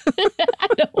rut. I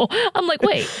know. I'm like,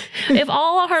 wait, if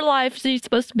all her life she's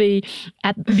supposed to be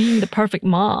at being the perfect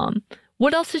mom,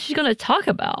 what else is she going to talk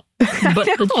about but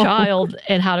the child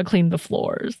and how to clean the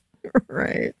floors?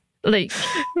 Right. Like,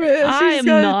 I am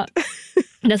not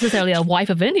necessarily a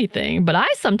wife of anything, but I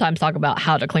sometimes talk about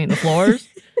how to clean the floors.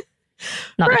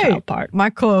 Not the child part. My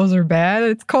clothes are bad.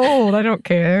 It's cold. I don't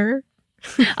care.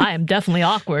 I am definitely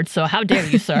awkward, so how dare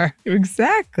you, sir?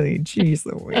 Exactly. Jeez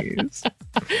Louise.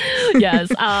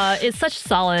 Yes, it's such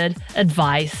solid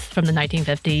advice from the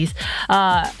 1950s.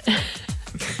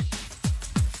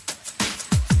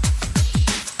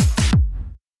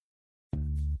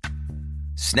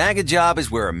 Snag a Job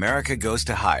is where America goes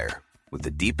to hire, with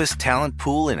the deepest talent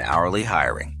pool in hourly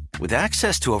hiring. With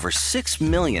access to over 6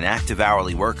 million active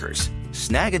hourly workers,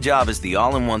 Snag a Job is the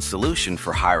all-in-one solution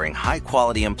for hiring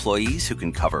high-quality employees who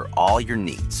can cover all your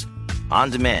needs. On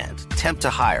demand, temp to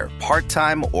hire,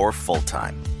 part-time or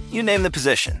full-time. You name the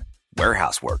position.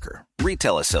 Warehouse worker,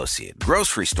 retail associate,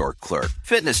 grocery store clerk,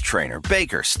 fitness trainer,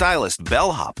 baker, stylist,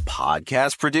 bellhop,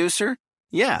 podcast producer.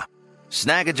 Yeah,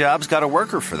 Snag a Job's got a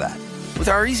worker for that. With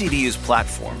our easy-to-use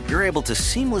platform, you're able to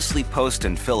seamlessly post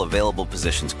and fill available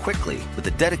positions quickly with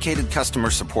a dedicated customer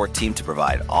support team to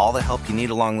provide all the help you need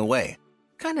along the way.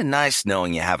 Kind of nice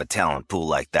knowing you have a talent pool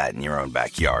like that in your own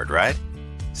backyard, right?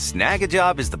 Snag a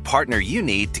Job is the partner you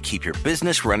need to keep your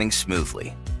business running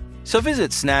smoothly. So visit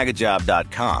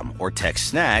snagajob.com or text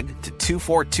SNAG to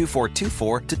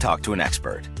 242424 to talk to an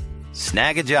expert.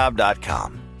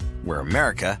 Snagajob.com, where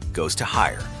America goes to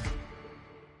hire.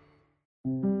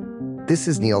 This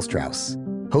is Neil Strauss,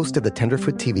 host of the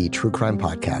Tenderfoot TV true crime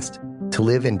podcast, To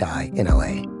Live and Die in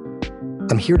LA.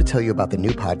 I'm here to tell you about the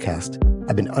new podcast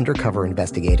I've been undercover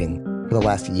investigating for the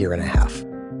last year and a half.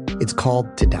 It's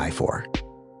called To Die For.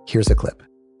 Here's a clip.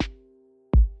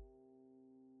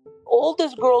 All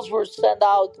these girls were sent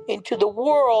out into the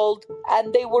world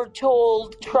and they were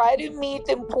told, try to meet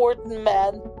important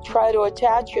men, try to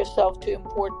attach yourself to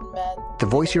important men. The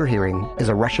voice you're hearing is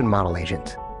a Russian model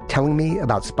agent telling me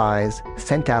about spies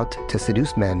sent out to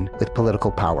seduce men with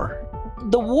political power.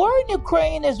 The war in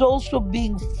Ukraine is also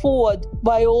being fought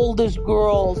by all these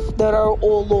girls that are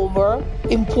all over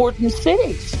important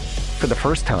cities. For the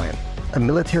first time, a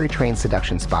military-trained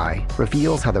seduction spy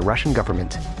reveals how the Russian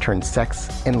government turned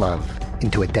sex and love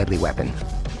into a deadly weapon.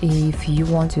 If you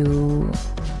want to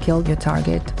kill your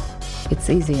target, it's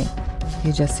easy.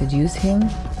 You just seduce him,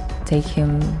 take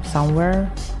him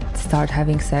somewhere, start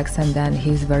having sex, and then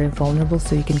he's very vulnerable,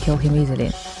 so you can kill him easily.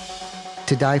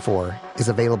 To Die For is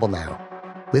available now.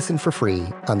 Listen for free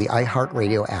on the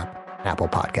iHeartRadio app, Apple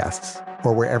Podcasts,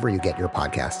 or wherever you get your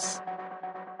podcasts.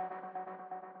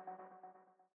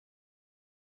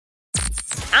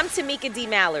 I'm Tamika D.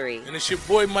 Mallory. And it's your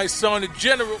boy, my son, the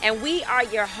General. And we are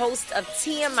your hosts of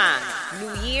TMI.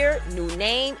 New year, new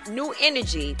name, new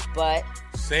energy, but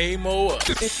same old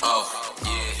us. Oh,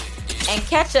 yeah. And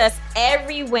catch us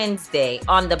every Wednesday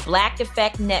on the Black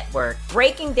Effect Network,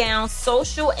 breaking down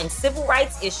social and civil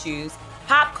rights issues,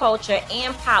 pop culture,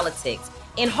 and politics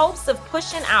in hopes of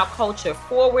pushing our culture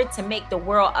forward to make the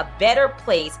world a better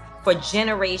place for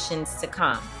generations to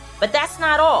come. But that's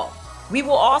not all. We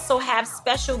will also have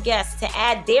special guests to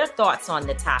add their thoughts on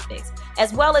the topics,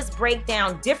 as well as break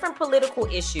down different political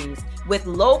issues with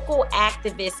local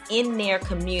activists in their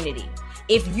community.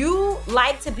 If you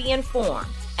like to be informed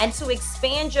and to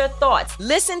expand your thoughts,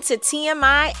 listen to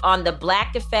TMI on the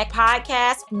Black Effect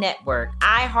Podcast Network,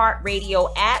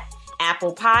 iHeartRadio app,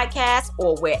 Apple Podcasts,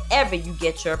 or wherever you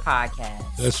get your podcasts.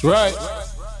 That's right.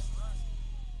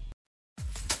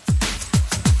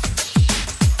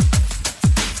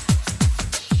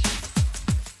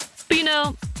 But you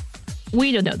know,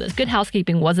 we don't know this. Good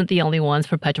Housekeeping wasn't the only ones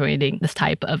perpetuating this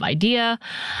type of idea.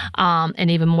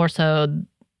 And even more so,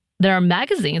 there are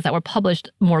magazines that were published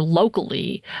more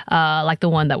locally, like the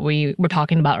one that we were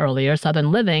talking about earlier,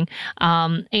 Southern Living.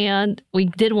 And we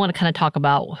did want to kind of talk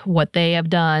about what they have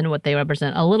done, what they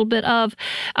represent, a little bit of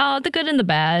the good and the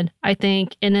bad, I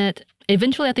think, in it.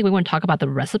 Eventually, I think we want to talk about the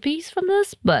recipes from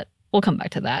this, but we'll come back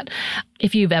to that.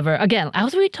 If you've ever, again,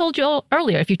 as we told you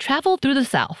earlier, if you travel through the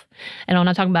South, and I'm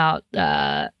not talking about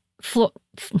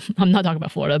I'm not talking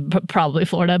about Florida, probably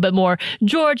Florida, but more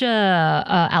Georgia,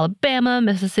 Alabama,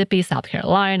 Mississippi, South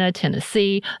Carolina,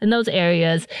 Tennessee, in those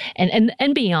areas and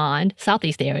beyond,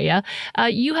 Southeast area,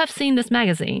 you have seen this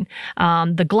magazine.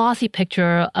 The glossy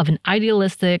picture of an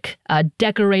idealistic,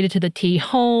 decorated to the T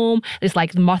home. It's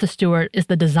like Martha Stewart is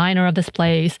the designer of this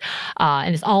place,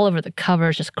 and it's all over the cover.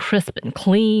 It's just crisp and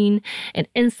clean. And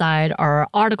inside are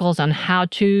articles on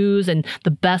how-tos and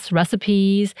the best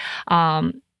recipes.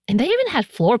 And they even had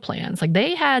floor plans. Like,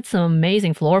 they had some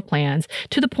amazing floor plans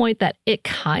to the point that it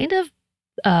kind of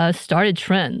started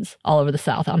trends all over the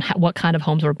South on what kind of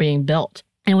homes were being built.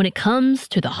 And when it comes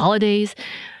to the holidays,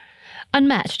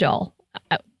 unmatched, y'all.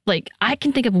 I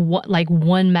can think of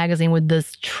one magazine with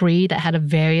this tree that had a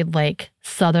very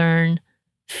Southern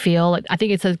feel. I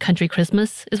think it says Country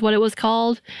Christmas is what it was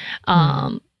called.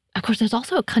 Of course, there's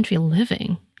also a Country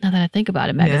Living. Now that I think about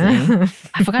it, magazine. Yeah.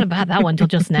 I forgot about that one until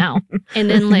just now. And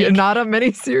then not a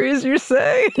miniseries, you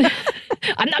say?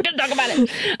 I'm not going to talk about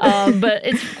it. But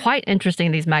it's quite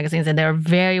interesting, these magazines, and they're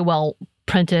very well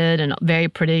printed and very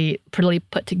prettily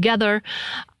put together.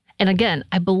 And again,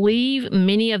 I believe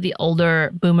many of the older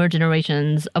boomer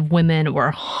generations of women were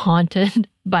haunted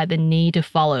by the need to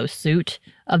follow suit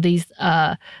of these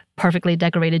perfectly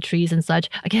decorated trees and such.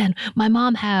 Again, my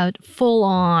mom had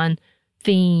full-on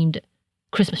themed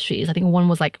Christmas trees. I think one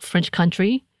was French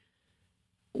country.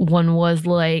 One was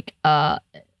an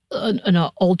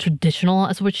old traditional,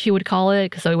 that's what she would call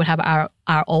it. So we would have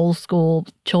our old school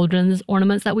children's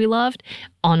ornaments that we loved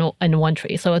in one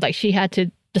tree. So it's she had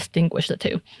to distinguish the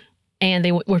two. And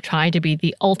they were trying to be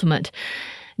the ultimate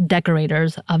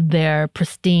decorators of their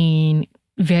pristine,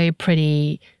 very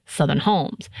pretty Southern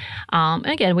homes. And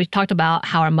again, we talked about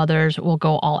how our mothers will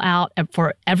go all out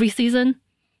for every season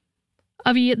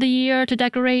of the year to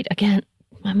decorate. Again,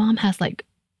 my mom has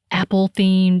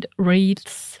apple-themed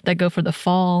wreaths that go for the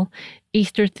fall,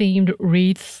 Easter-themed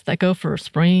wreaths that go for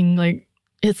spring.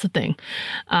 It's a thing.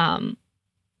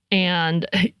 And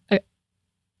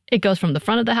it goes from the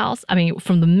front of the house. I mean,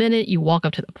 from the minute you walk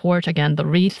up to the porch, again, the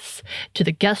wreaths, to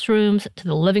the guest rooms, to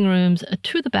the living rooms,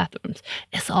 to the bathrooms.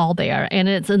 It's all there. And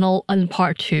it's in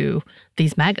part to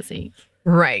these magazines.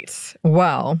 Right.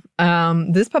 Well,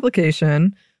 this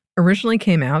publication originally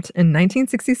came out in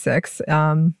 1966. It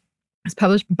was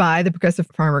published by the Progressive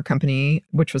Farmer Company,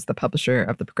 which was the publisher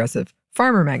of the Progressive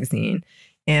Farmer magazine.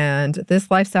 And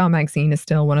this lifestyle magazine is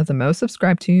still one of the most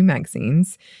subscribed to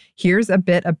magazines. Here's a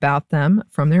bit about them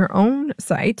from their own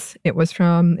site. It was for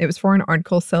an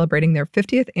article celebrating their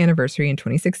 50th anniversary in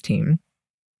 2016.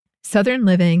 Southern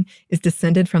Living is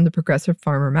descended from the Progressive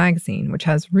Farmer magazine, which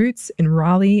has roots in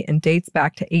Raleigh and dates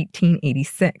back to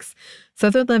 1886.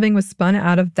 Southern Living was spun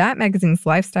out of that magazine's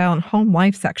lifestyle and home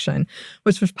life section,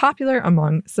 which was popular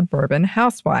among suburban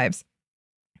housewives.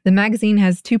 The magazine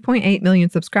has 2.8 million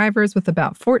subscribers, with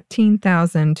about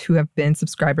 14,000 who have been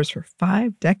subscribers for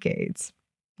 5 decades.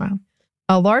 Wow.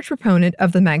 A large proponent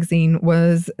of the magazine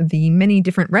was the many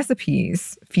different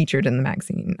recipes featured in the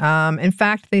magazine. In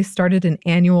fact, they started an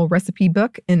annual recipe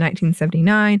book in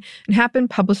 1979 and have been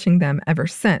publishing them ever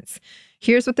since.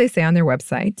 Here's what they say on their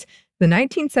website. The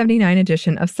 1979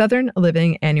 edition of Southern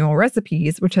Living Annual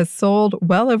Recipes, which has sold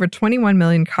well over 21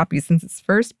 million copies since its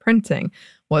first printing,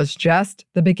 was just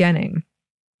the beginning.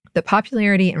 The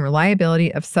popularity and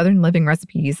reliability of Southern Living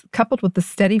recipes, coupled with the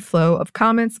steady flow of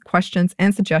comments, questions,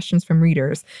 and suggestions from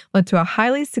readers, led to a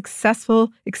highly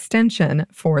successful extension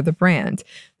for the brand.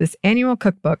 This annual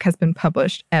cookbook has been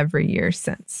published every year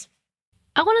since.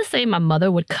 I want to say my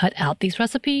mother would cut out these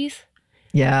recipes.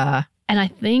 Yeah. And I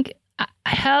think I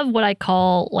have what I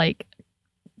call like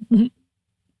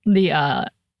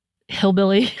the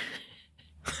hillbilly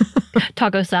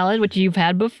taco salad, which you've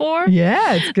had before.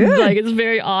 Yeah, it's good. Like, it's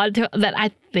very odd that I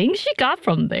think she got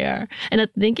from there. And I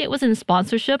think it was in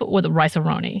sponsorship with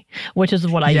Rice-A-Roni, which is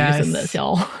what I use in this,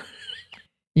 y'all.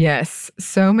 Yes.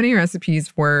 So many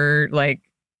recipes were like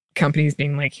companies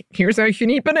being like, here's how you can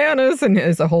eat bananas. And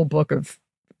there's a whole book of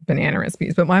banana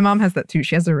recipes. But my mom has that too.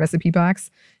 She has a recipe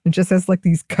box. It just has like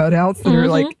these cutouts that are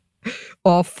like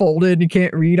all folded. You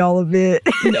can't read all of it.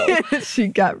 No. She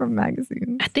got from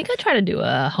magazines. I think I tried to do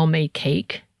a homemade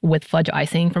cake with fudge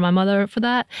icing for my mother for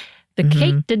that. The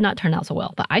cake did not turn out so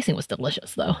well. The icing was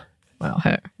delicious, though. Well,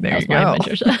 hey, there That's you go. my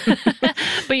adventures.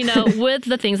 But, you know, with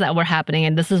the things that were happening,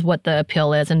 and this is what the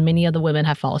appeal is, and many of the women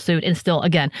have followed suit and still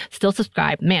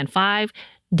subscribe. Man, 5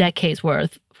 decades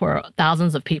worth for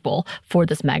thousands of people for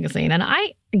this magazine. And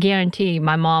I guarantee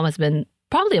my mom has been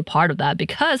probably a part of that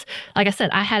because, like I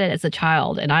said, I had it as a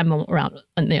child and I'm around,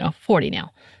 40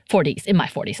 now, 40s, in my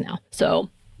 40s now. So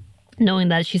knowing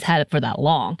that she's had it for that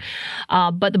long.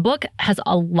 But the book has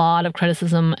a lot of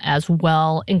criticism as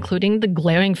well, including the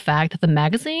glaring fact that the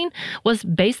magazine was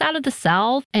based out of the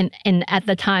South and at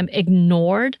the time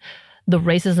ignored the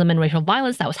racism and racial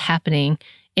violence that was happening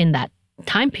in that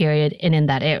time period and in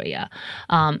that area.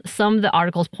 Some of the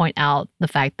articles point out the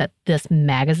fact that this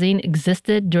magazine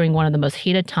existed during one of the most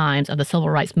heated times of the civil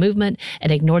rights movement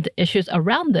and ignored the issues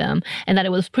around them, and that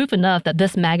it was proof enough that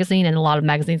this magazine and a lot of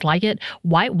magazines like it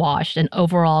whitewashed and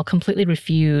overall completely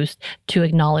refused to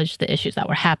acknowledge the issues that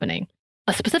were happening.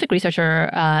 A specific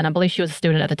researcher, and I believe she was a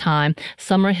student at the time,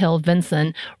 Summerhill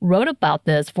Vinson, wrote about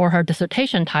this for her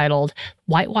dissertation titled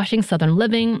Whitewashing Southern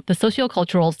Living, the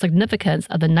Sociocultural Significance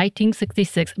of the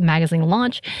 1966 Magazine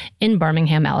Launch in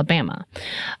Birmingham, Alabama.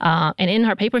 And in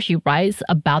her paper, she writes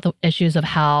about the issues of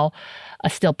how a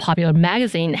still popular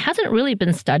magazine hasn't really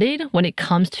been studied when it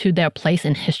comes to their place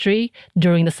in history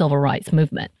during the civil rights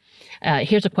movement.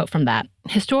 Here's a quote from that.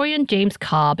 Historian James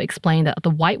Cobb explained that the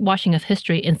whitewashing of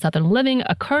history in Southern Living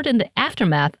occurred in the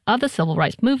aftermath of the civil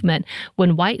rights movement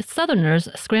when white Southerners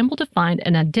scrambled to find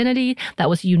an identity that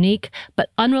was unique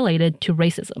but unrelated to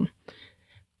racism.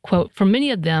 Quote, for many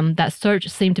of them, that search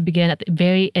seemed to begin at the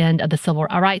very end of the civil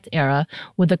rights era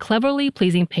with the cleverly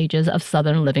pleasing pages of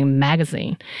Southern Living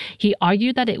magazine. He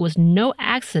argued that it was no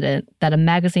accident that a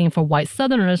magazine for white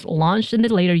Southerners launched in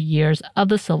the later years of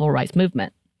the civil rights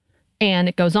movement. And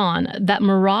it goes on, that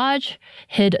mirage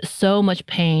hid so much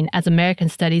pain, as American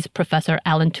Studies professor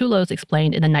Alan Toulouse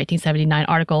explained in the 1979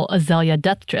 article Azalea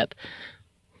Death Trip.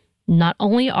 Not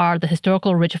only are the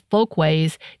historical rich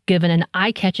folkways given an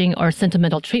eye-catching or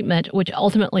sentimental treatment, which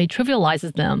ultimately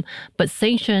trivializes them, but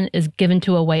sanction is given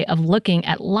to a way of looking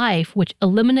at life which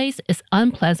eliminates its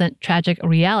unpleasant, tragic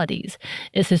realities,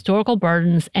 its historical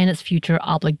burdens, and its future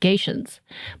obligations.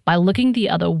 By looking the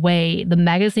other way, the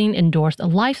magazine endorsed a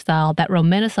lifestyle that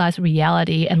romanticized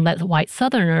reality and let white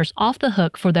Southerners off the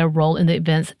hook for their role in the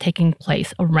events taking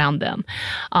place around them.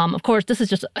 Of course, this is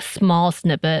just a small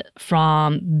snippet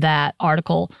from that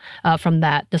article, from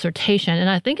that dissertation. And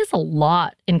I think it's a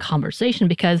lot in conversation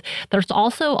because there's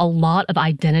also a lot of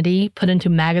identity put into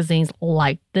magazines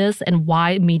like this and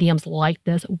why mediums like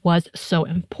this was so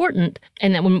important.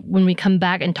 And then when we come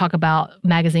back and talk about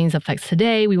magazines' effects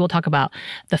today, we will talk about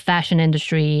the fashion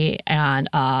industry and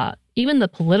even the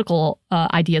political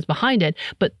ideas behind it.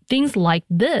 But things like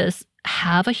this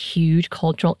have a huge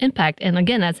cultural impact. And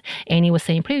again, as Annie was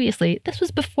saying previously, this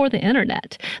was before the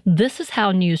internet. This is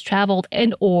how news traveled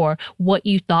and or what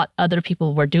you thought other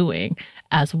people were doing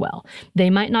as well. They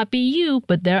might not be you,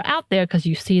 but they're out there because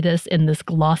you see this in this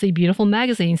glossy, beautiful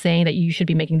magazine saying that you should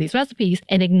be making these recipes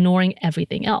and ignoring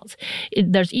everything else.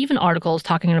 There's even articles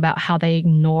talking about how they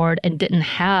ignored and didn't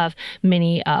have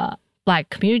many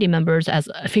Black community members as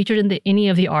featured in any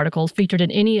of the articles, featured in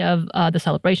any of the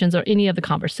celebrations or any of the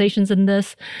conversations in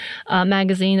this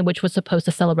magazine, which was supposed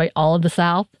to celebrate all of the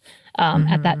South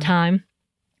at that time.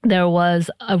 There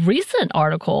was a recent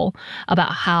article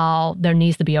about how there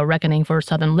needs to be a reckoning for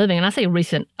Southern living. And I say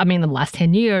recent, I mean the last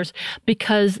 10 years,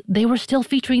 because they were still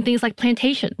featuring things like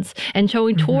plantations and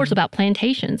showing tours about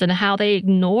plantations and how they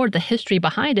ignored the history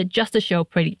behind it just to show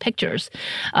pretty pictures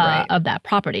of that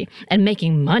property and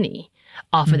making money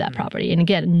off of that property. And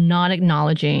again, not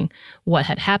acknowledging what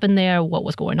had happened there, what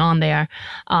was going on there.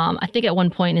 I think at one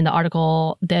point in the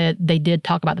article that they did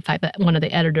talk about the fact that one of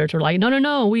the editors were like,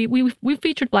 no, we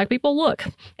featured Black people, look.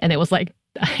 And it was like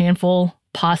a handful,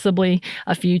 possibly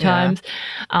a few times.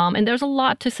 And there's a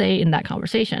lot to say in that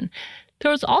conversation. There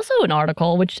was also an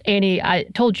article, which, Annie, I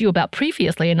told you about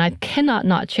previously, and I cannot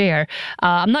not share.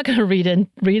 I'm not going to read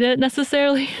it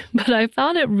necessarily, but I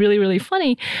found it really, really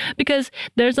funny because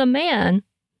there's a man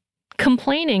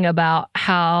complaining about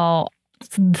how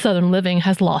Southern living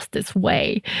has lost its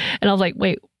way. And I was like,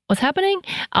 wait, what's happening?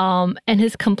 And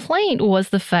his complaint was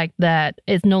the fact that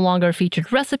it no longer featured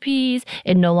recipes.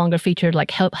 It no longer featured like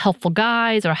helpful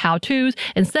guides or how-tos.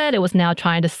 Instead, it was now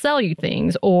trying to sell you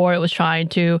things, or it was trying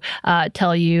to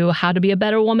tell you how to be a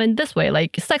better woman this way,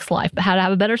 like sex life, how to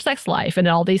have a better sex life and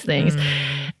all these things.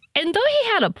 And though he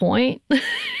had a point,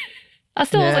 I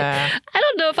still was like, I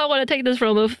don't know if I want to take this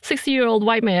from a 60-year-old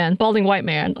white man, balding white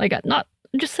man. Like, I'm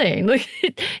just saying, like,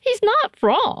 he's not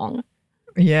wrong.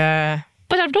 Yeah.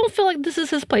 But I don't feel like this is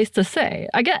his place to say.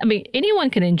 I mean, anyone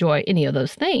can enjoy any of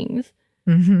those things.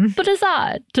 But it's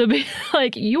odd to be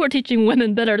like, you are teaching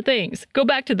women better things. Go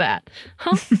back to that.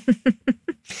 Huh?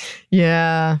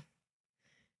 Yeah.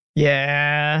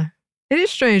 It is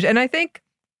strange. And I think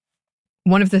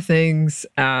one of the things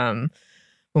when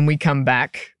we come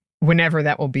back, whenever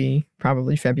that will be,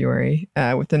 probably February,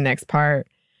 with the next part,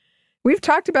 we've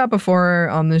talked about before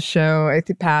on this show. I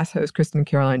think past host Kristen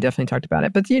Caroline definitely talked about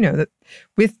it. But you know that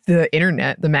with the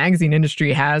internet, the magazine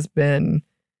industry has been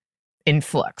in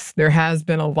flux. There has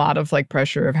been a lot of like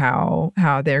pressure of how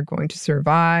they're going to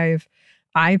survive.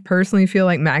 I personally feel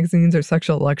like magazines are such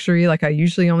a luxury. Like I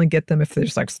usually only get them if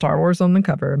there's like Star Wars on the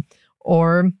cover,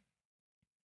 or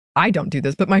I don't do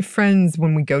this, but my friends,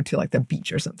 when we go to like the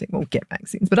beach or something, will get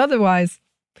magazines. But otherwise,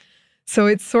 so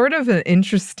it's sort of an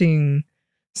interesting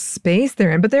space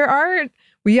they're in. But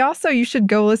you should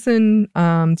go listen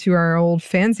to our old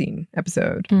fanzine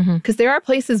episode, because there are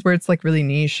places where it's like really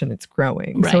niche and it's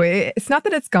growing. Right. So it's not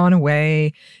that it's gone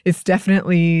away. It's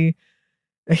definitely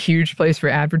a huge place for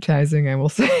advertising, I will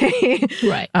say.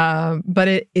 Right.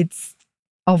 But it's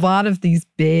a lot of these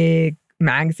big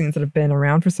magazines that have been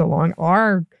around for so long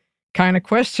are kind of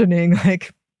questioning,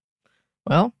 like,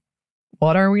 well,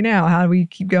 what are we now? How do we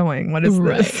keep going? What is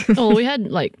this? Well, we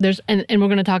had like, and we're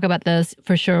going to talk about this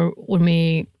for sure when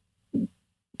we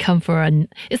come for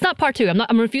it's not part two.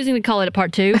 I'm refusing to call it a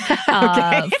part two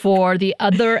for the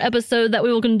other episode that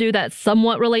we were going to do that's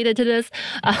somewhat related to this,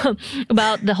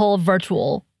 about the whole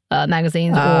virtual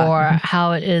magazines or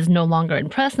how it is no longer in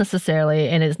press necessarily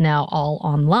and is now all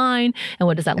online, and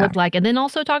what does that look like? And then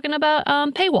also talking about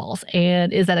paywalls,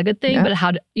 and is that a good thing? But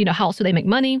how else do they make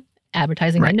money?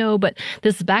 Advertising, I know, but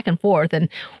this is back and forth. And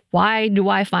why do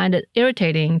I find it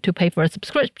irritating to pay for a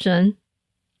subscription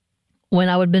when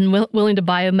I would have been willing to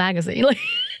buy a magazine? Like,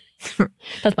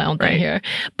 that's my own thing here.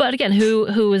 But again,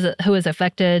 who is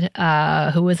affected?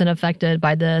 Who isn't affected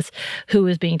by this? Who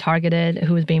is being targeted?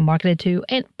 Who is being marketed to?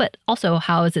 But also,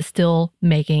 how is it still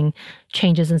making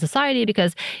changes in society?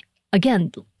 Because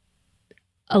again,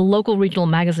 a local regional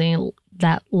magazine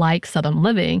that, like Southern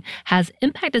Living, has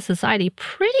impacted society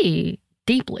pretty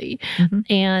deeply.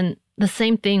 And the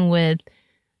same thing with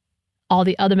all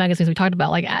the other magazines we talked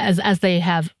about, like as they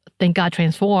have, thank God,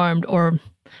 transformed, or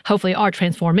hopefully are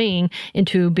transforming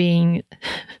into being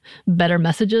better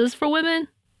messages for women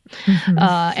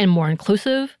and more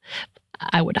inclusive,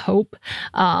 I would hope,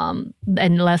 and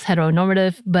less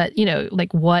heteronormative. But,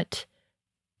 like what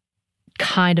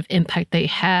kind of impact they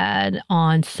had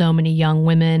on so many young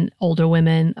women, older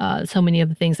women, so many of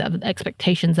the things, that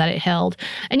expectations that it held.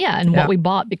 And what we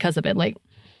bought because of it. Like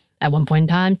at one point in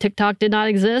time, TikTok did not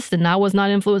exist, and I was not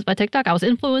influenced by TikTok. I was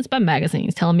influenced by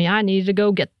magazines telling me I needed to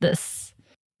go get this.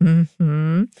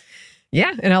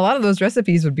 Yeah, and a lot of those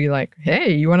recipes would be like,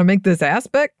 hey, you want to make this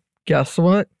aspic? Guess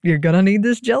what? You're going to need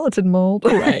this gelatin mold.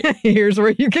 Right. Here's where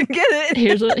you can get it.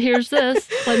 Here's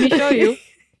this. Let me show you.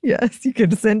 Yes, you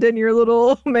could send in your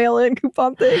little mail-in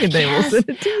coupon thing and they will send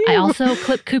it to you. I also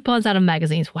clip coupons out of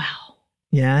magazines. Wow.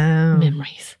 Yeah.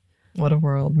 Memories. What a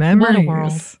world. Memories. What a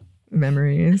world.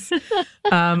 Memories.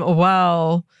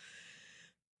 Well,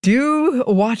 do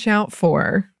watch out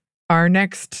for our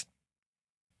next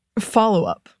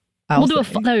follow-up. We'll do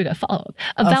there you go, follow-up.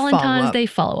 A Valentine's Day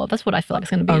follow-up. That's what I feel like it's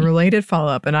going to be. A related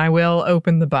follow-up. And I will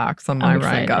open the box on my I'm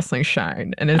Ryan excited. Gosling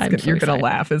shine. And you're going to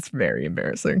laugh. It's very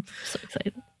embarrassing. So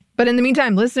excited. But in the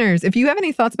meantime, listeners, if you have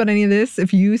any thoughts about any of this,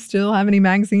 if you still have any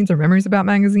magazines or memories about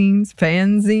magazines,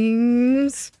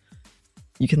 fanzines,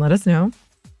 you can let us know.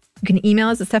 You can email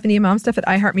us at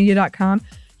stephanie@momstuff@iheartmedia.com.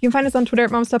 You can find us on Twitter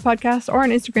at momstuffpodcast or on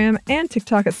Instagram and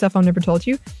TikTok at Stuff I'll Never Told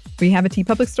You. We have a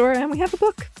TeePublic store and we have a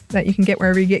book that you can get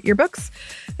wherever you get your books.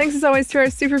 Thanks as always to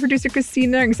our super producer,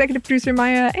 Christina, our executive producer,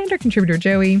 Maya, and our contributor,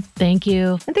 Joey. Thank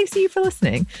you. And thanks to you for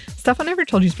listening. Stuff I Never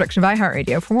Told You is a production of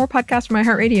iHeartRadio. For more podcasts from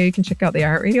iHeartRadio, you can check out the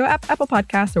iHeartRadio app, Apple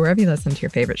Podcasts, or wherever you listen to your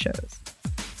favorite shows.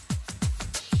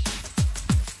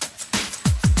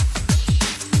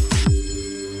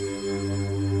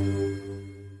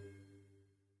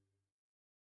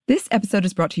 This episode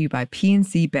is brought to you by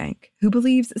PNC Bank, who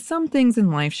believes some things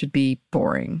in life should be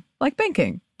boring, like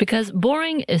banking. Because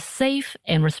boring is safe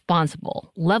and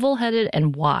responsible, level-headed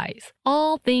and wise.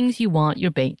 All things you want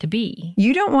your bank to be.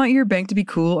 You don't want your bank to be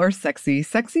cool or sexy.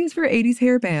 Sexy is for 80s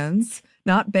hair bands,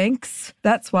 not banks.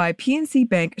 That's why PNC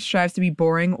Bank strives to be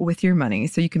boring with your money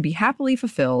so you can be happily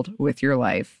fulfilled with your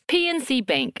life. PNC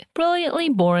Bank, brilliantly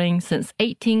boring since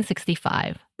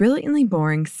 1865. Brilliantly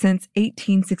Boring Since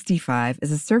 1865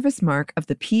 is a service mark of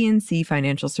the PNC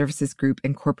Financial Services Group,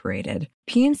 Incorporated.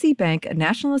 PNC Bank, a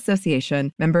National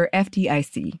Association, member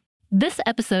FDIC. This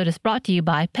episode is brought to you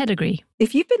by Pedigree.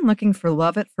 If you've been looking for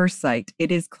love at first sight,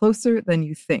 it is closer than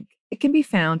you think. It can be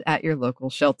found at your local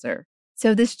shelter.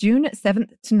 So this June 7th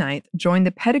to 9th, join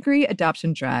the Pedigree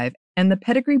Adoption Drive, and the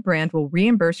Pedigree brand will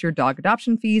reimburse your dog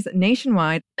adoption fees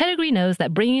nationwide. Pedigree knows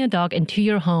that bringing a dog into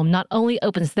your home not only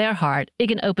opens their heart, it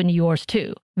can open yours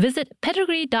too. Visit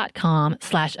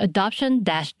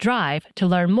pedigree.com/adoption-drive to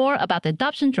learn more about the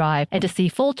adoption drive and to see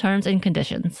full terms and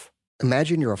conditions.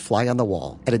 Imagine you're a fly on the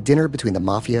wall at a dinner between the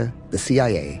mafia, the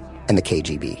CIA, and the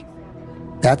KGB.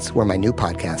 That's where my new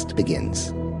podcast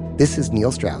begins. This is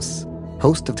Neil Strauss,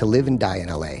 host of To Live and Die in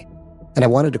LA. And I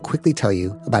wanted to quickly tell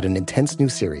you about an intense new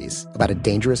series about a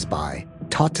dangerous spy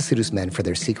taught to seduce men for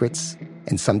their secrets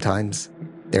and sometimes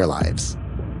their lives.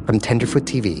 From Tenderfoot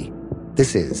TV,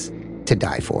 this is To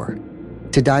Die For.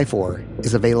 To Die For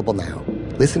is available now.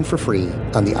 Listen for free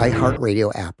on the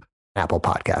iHeartRadio app, Apple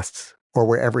Podcasts, or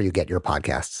wherever you get your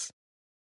podcasts.